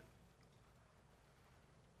study.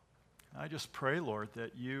 I just pray, Lord,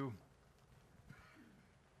 that you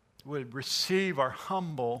would receive our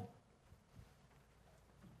humble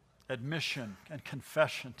admission and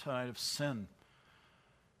confession tonight of sin.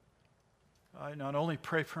 I not only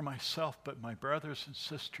pray for myself, but my brothers and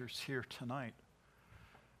sisters here tonight.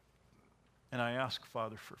 And I ask,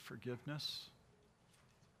 Father, for forgiveness.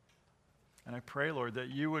 And I pray, Lord, that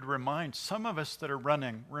you would remind some of us that are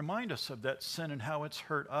running, remind us of that sin and how it's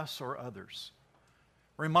hurt us or others.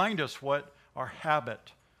 Remind us what our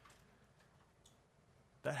habit,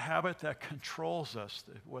 that habit that controls us,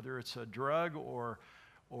 whether it's a drug or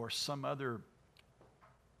some other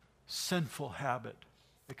sinful habit,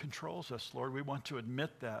 it controls us, Lord. We want to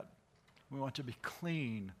admit that. We want to be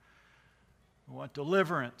clean. We want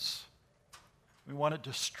deliverance. We want it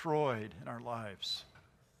destroyed in our lives.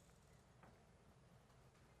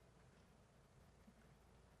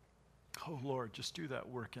 Oh, Lord, just do that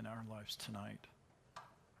work in our lives tonight.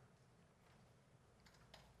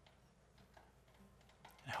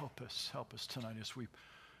 Help us tonight as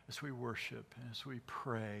we worship, as we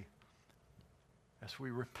pray, as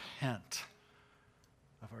we repent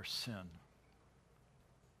of our sin.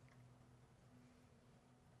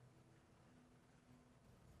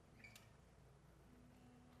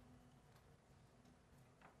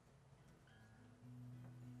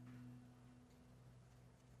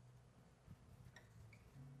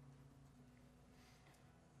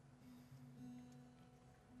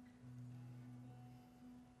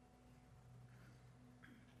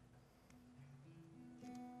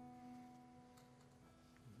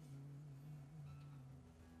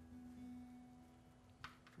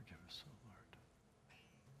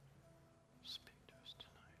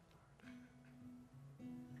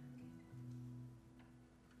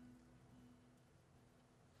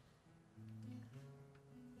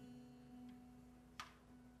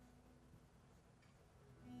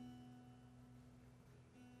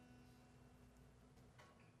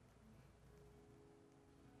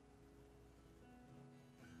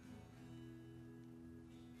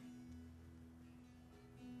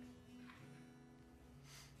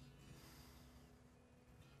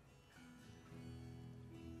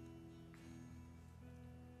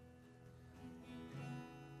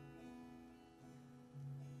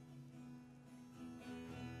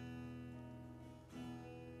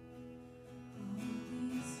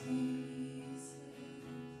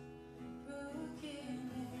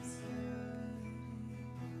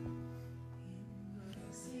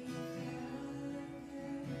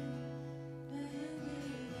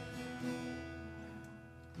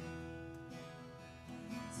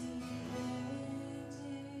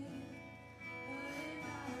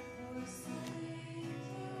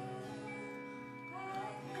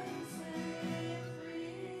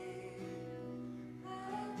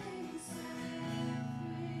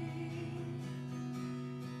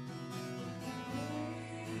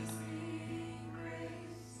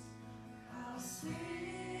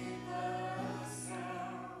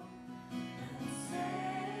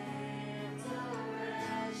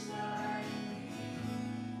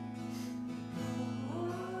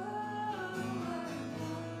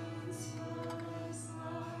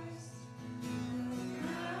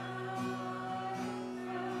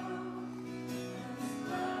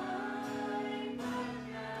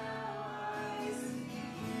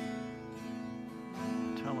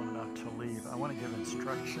 want to give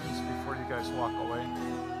instructions before you guys walk away.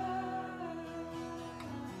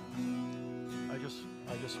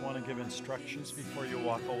 I just want to give instructions before you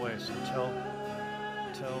walk away. So tell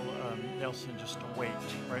Nelson just to wait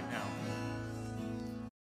right now.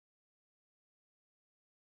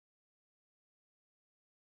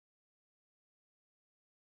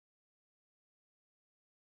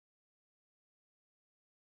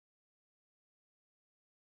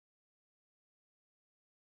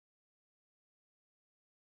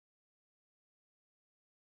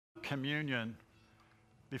 Communion.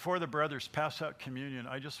 Before the brothers pass out communion,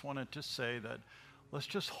 I just wanted to say that let's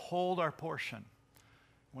just hold our portion.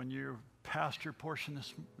 When you passed your portion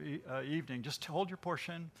this evening, just hold your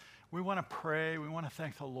portion. We want to pray. We want to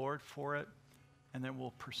thank the Lord for it, and then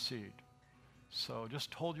we'll proceed. So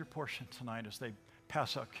just hold your portion tonight as they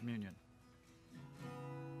pass out communion.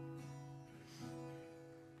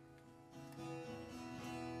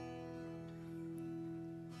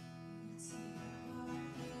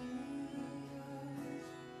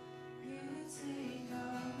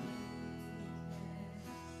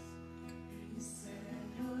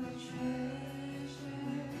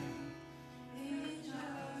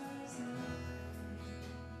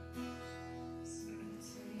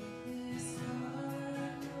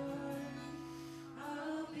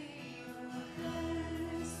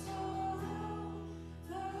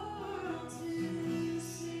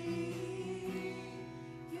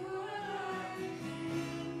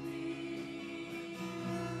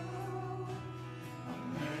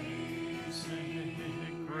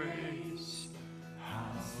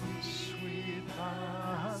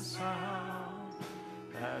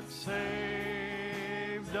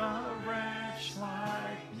 Saved a wretch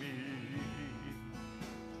like me.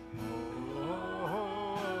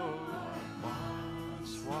 Oh, I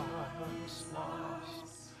once was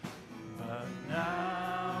lost, but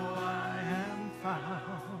now I am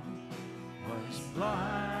found. Was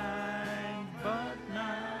blind, but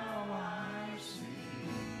now I see.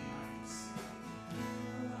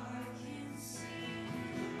 I can see.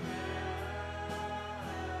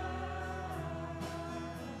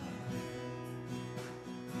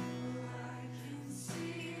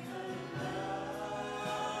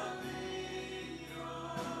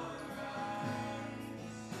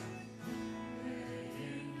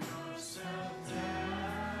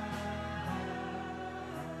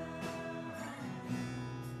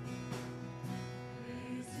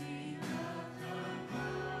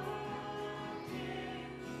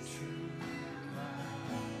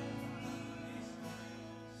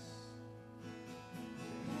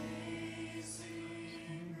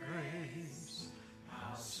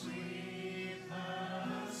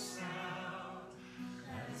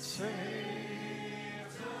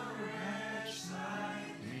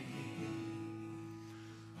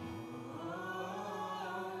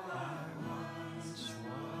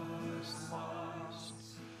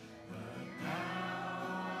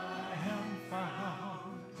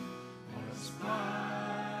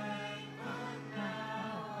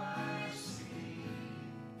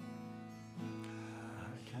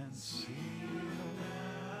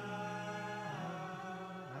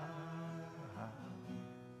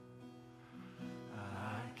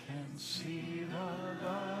 See the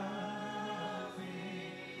love in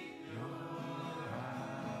your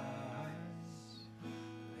eyes,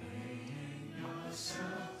 laying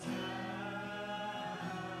yourself down,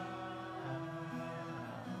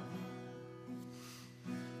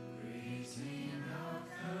 raising up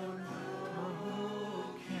the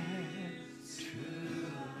broken to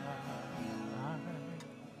life.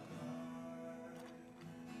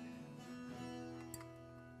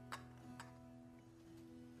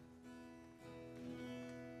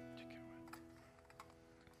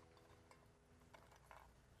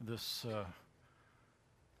 This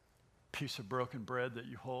piece of broken bread that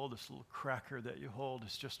you hold, this little cracker that you hold,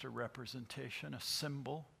 is just a representation, a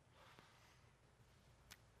symbol,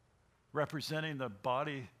 representing the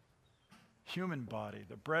body, human body,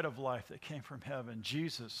 the bread of life that came from heaven,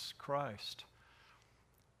 Jesus Christ,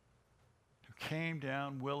 who came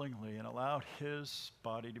down willingly and allowed his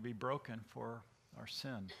body to be broken for our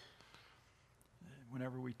sin.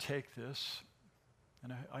 Whenever we take this,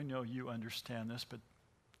 and I know you understand this, but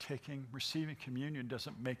receiving communion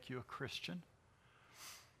doesn't make you a Christian,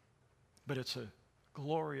 but it's a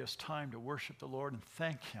glorious time to worship the Lord and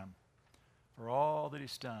thank him for all that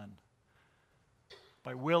he's done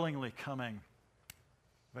by willingly coming,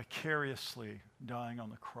 vicariously dying on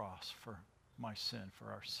the cross for my sin, for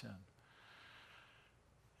our sin.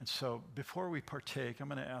 And so before we partake, I'm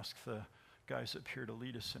going to ask the guys up here to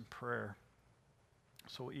lead us in prayer.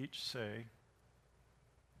 So we'll each say,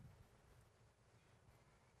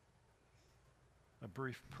 a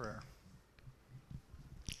brief prayer.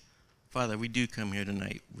 Father, we do come here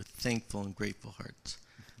tonight with thankful and grateful hearts.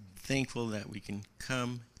 Thankful that we can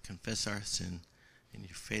come, confess our sin, and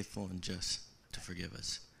you're faithful and just to forgive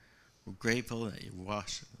us. We're grateful that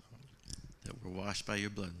we're washed by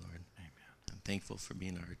your blood, Lord. Amen. I'm thankful for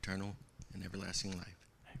being our eternal and everlasting life.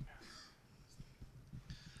 Amen.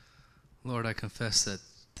 Lord, I confess that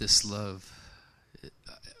this love,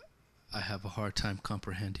 I have a hard time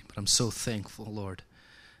comprehending, but I'm so thankful, Lord,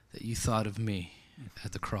 that you thought of me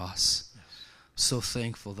at the cross. Yes. So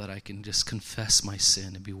thankful that I can just confess my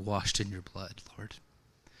sin and be washed in your blood, Lord.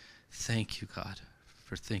 Thank you, God,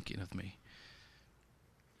 for thinking of me.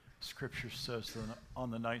 Scripture says that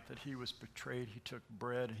on the night that he was betrayed, he took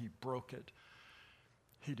bread and he broke it.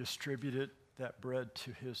 He distributed that bread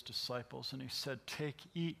to his disciples and he said, "Take,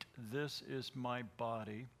 eat, this is my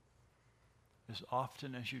body. As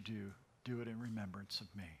often as you do it in remembrance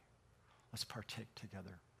of me." Let's partake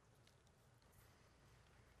together.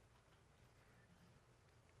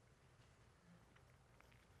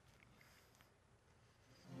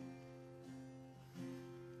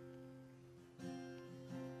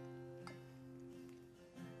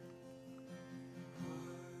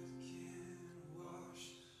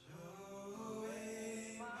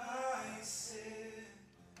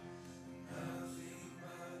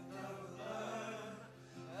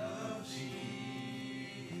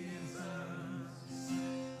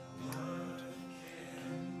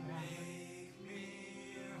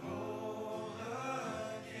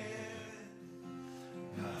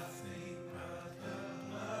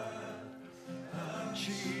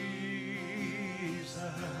 Jesus,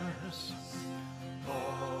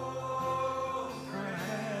 oh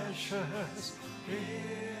precious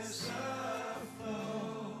is the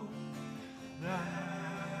flow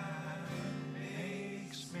that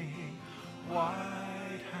makes me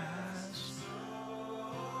white as snow.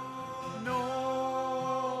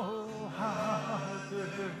 No other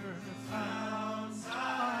fount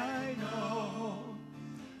I know,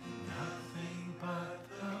 nothing but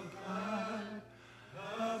the blood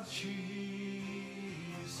of Jesus.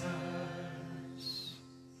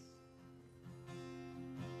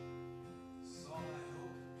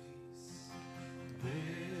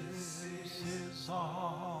 This is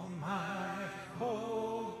all my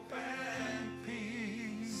hope and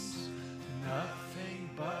peace,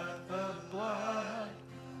 nothing but the blood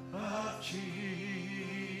of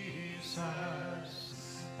Jesus.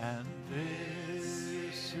 And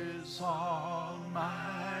this is all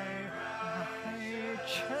my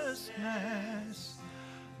righteousness,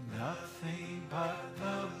 nothing but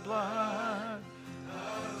the blood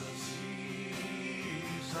of Jesus.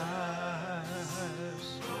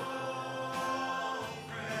 Oh,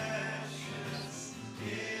 precious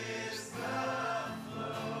is the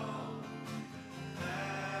flow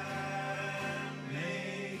that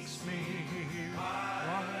makes me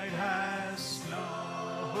white as snow.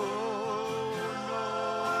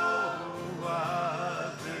 No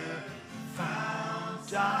other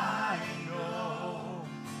fount I know,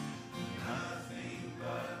 nothing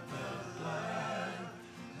but the blood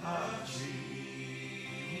of Jesus.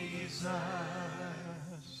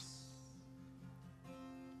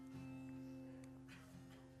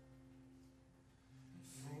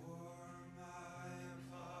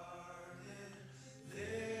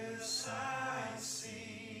 This I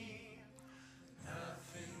see,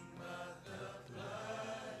 nothing but the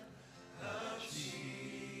blood of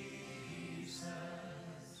Jesus.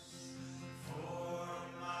 For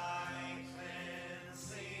my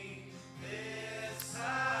cleansing, this I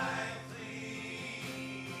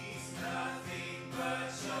please, nothing but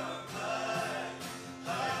your blood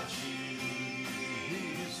of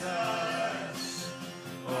Jesus.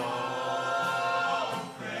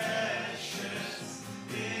 Oh, precious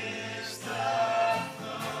is the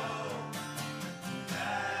flow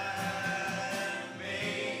that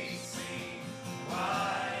makes me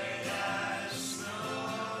white as snow.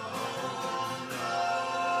 No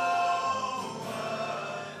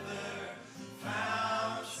other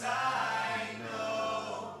fount I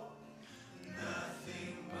know,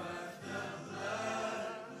 nothing but the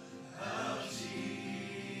blood of Jesus.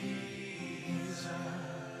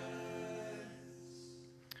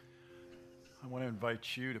 I want to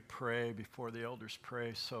invite you to pray before the elders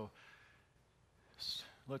pray. So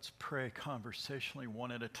let's pray conversationally,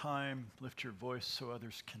 one at a time. Lift your voice so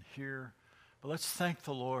others can hear. But let's thank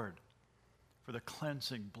the Lord for the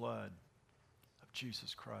cleansing blood of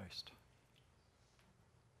Jesus Christ.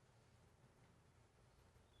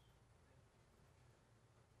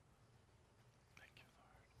 Thank you, Lord.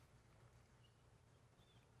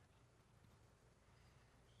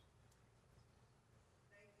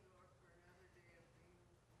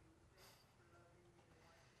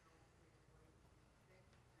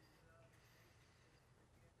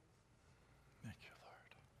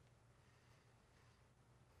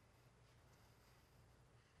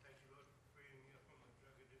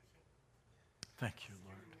 Thank you,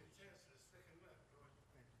 Lord.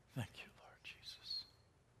 Thank you, Lord Jesus.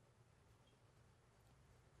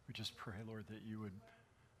 We just pray, Lord, that you would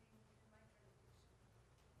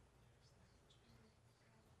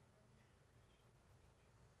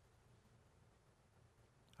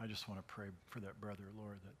I just want to pray for that brother,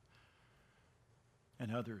 Lord, that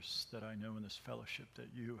and others that I know in this fellowship, that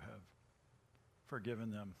you have forgiven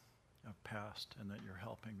them of past and that you're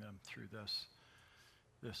helping them through this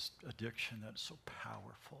addiction that's so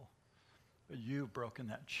powerful. But you've broken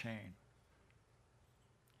that chain.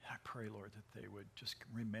 I pray, Lord, that they would just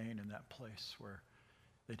remain in that place where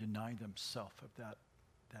they deny themselves of that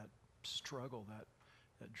struggle,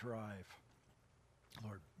 that drive.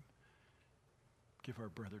 Lord, give our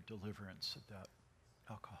brother deliverance of that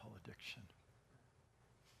alcohol addiction.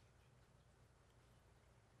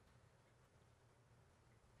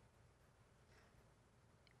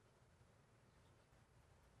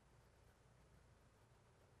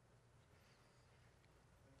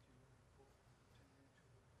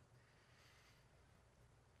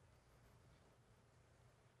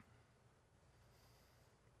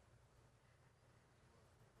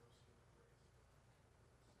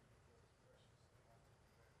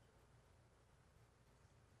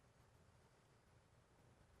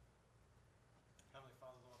 Heavenly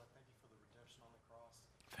Father, Lord, I thank you for the redemption on the cross.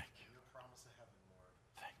 Thank you. And your promise of heaven, Lord.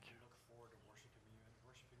 Thank you. We look forward to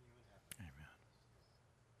worshiping you in heaven. Amen.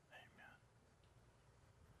 Amen.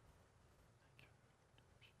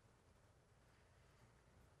 Thank you.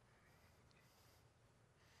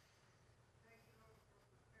 Thank you, Lord, for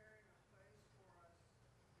preparing a place for us in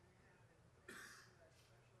heaven. Thank you for that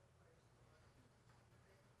special place, Lord.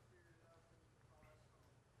 Thank you for your love when you call us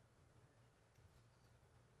home.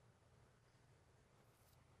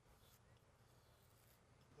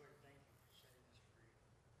 Lord, thank you for setting us free.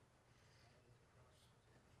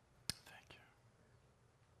 Thank you.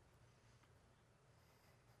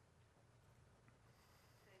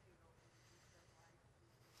 Thank you, Lord, for the gift of life, for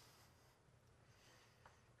cleansing us, and drawing us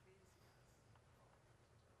closer to you as you lead us.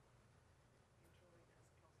 You show the purpose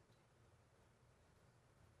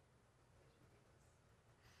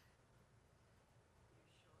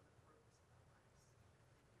of our lives. Thank you, Father.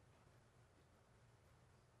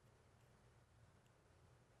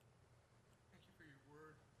 Thank you for your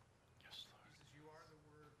word. Yes, Lord. Jesus, you are the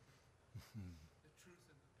word, the truth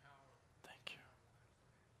and the power. Thank you.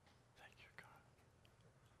 Thank you, God.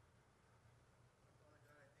 Father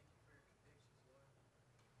God, I thank you for your convictions, Lord.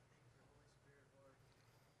 Thank you for the Holy Spirit, Lord.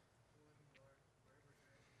 Lord, Lord, wherever direction you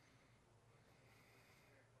lead,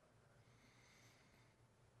 Lord, thank you for your Spirit, Father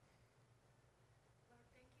God. Lord,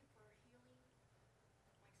 thank you for healing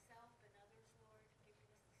myself and others, Lord, giving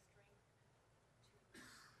us the strength to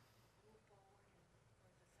move forward and for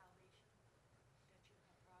the salvation that you have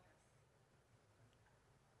brought us.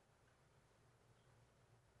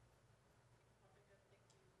 Father God, thank you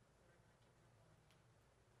for not giving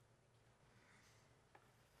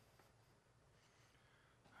up on me.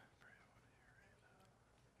 I pray I want to hear Thank you, Lord, for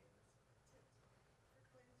forgiveness of our sins, Lord, for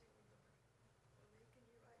cleansing me, Lord, for making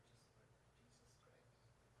you righteous, Lord, Jesus Christ.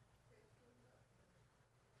 Faithful and love, Lord.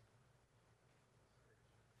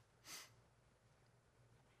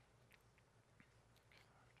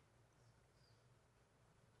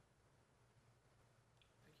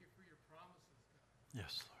 Thank you for your promises, God,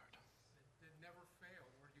 Yes, Lord. that never fail.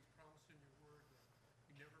 Lord, you promised in your word that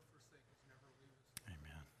you never forsake us, never leave us. Lord.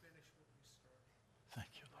 Amen. You finish what you started.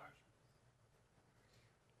 Thank you, Lord.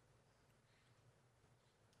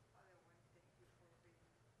 Father, I want to thank you for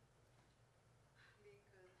being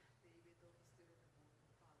good, David, though he's still in the womb.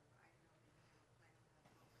 Father, I know that you have a plan and a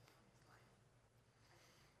purpose for his life. I thank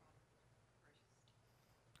you,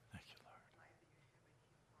 Father, for the precious Thank you, Lord. life that you have in him,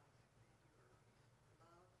 Father, that your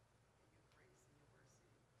love and your grace and your mercy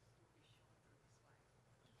will be shown through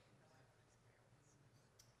his life and the life of his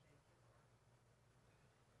parents. Thank you, Lord.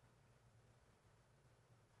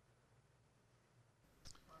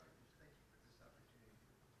 Father, just thank you for this opportunity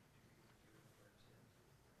to be with you and for our sins.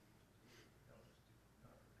 Help us to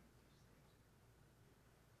not repeat these things.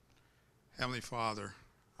 Heavenly Father,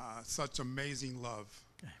 such amazing love,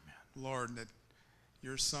 Amen. Lord, that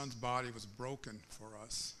your son's body was broken for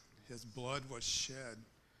us. His blood was shed,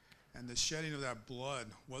 and the shedding of that blood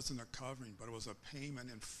wasn't a covering, but it was a payment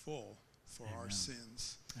in full for our Amen.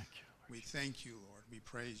 sins. Thank you, Lord. We thank you, Lord. We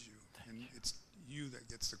praise you. And it's you that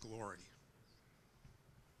gets the glory.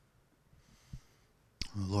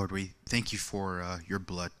 Lord, we thank you for your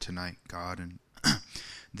blood tonight, God, and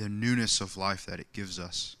the newness of life that it gives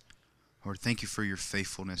us. Lord, thank you for your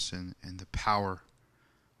faithfulness and the power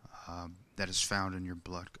that is found in your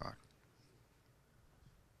blood, God.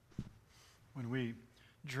 when we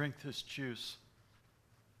drink this juice,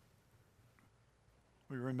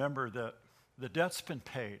 we remember that the debt's been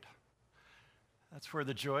paid. That's where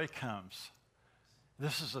the joy comes.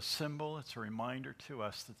 This is a symbol, it's a reminder to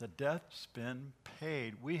us that the debt's been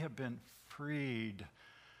paid. We have been freed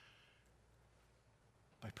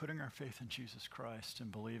by putting our faith in Jesus Christ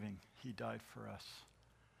and believing he died for us.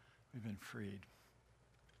 We've been freed.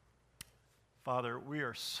 Father, we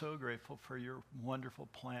are so grateful for your wonderful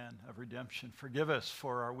plan of redemption. Forgive us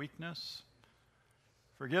for our weakness.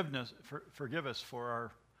 Forgive us for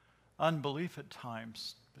our unbelief at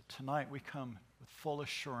times. But tonight we come with full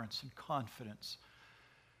assurance and confidence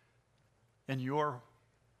in your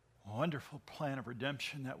wonderful plan of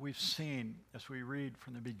redemption that we've seen as we read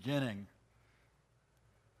from the beginning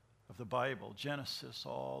of the Bible, Genesis,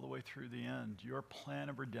 all the way through the end. Your plan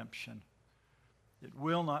of redemption. It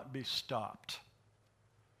will not be stopped.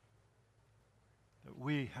 That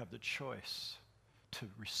we have the choice to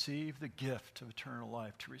receive the gift of eternal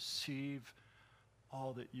life, to receive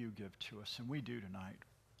all that you give to us, and we do tonight.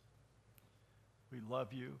 We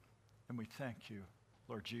love you, and we thank you,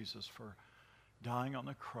 Lord Jesus, for dying on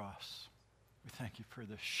the cross. We thank you for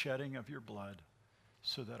the shedding of your blood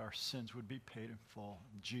so that our sins would be paid in full.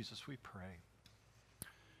 In Jesus we pray.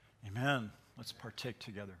 Amen. Let's partake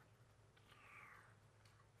together.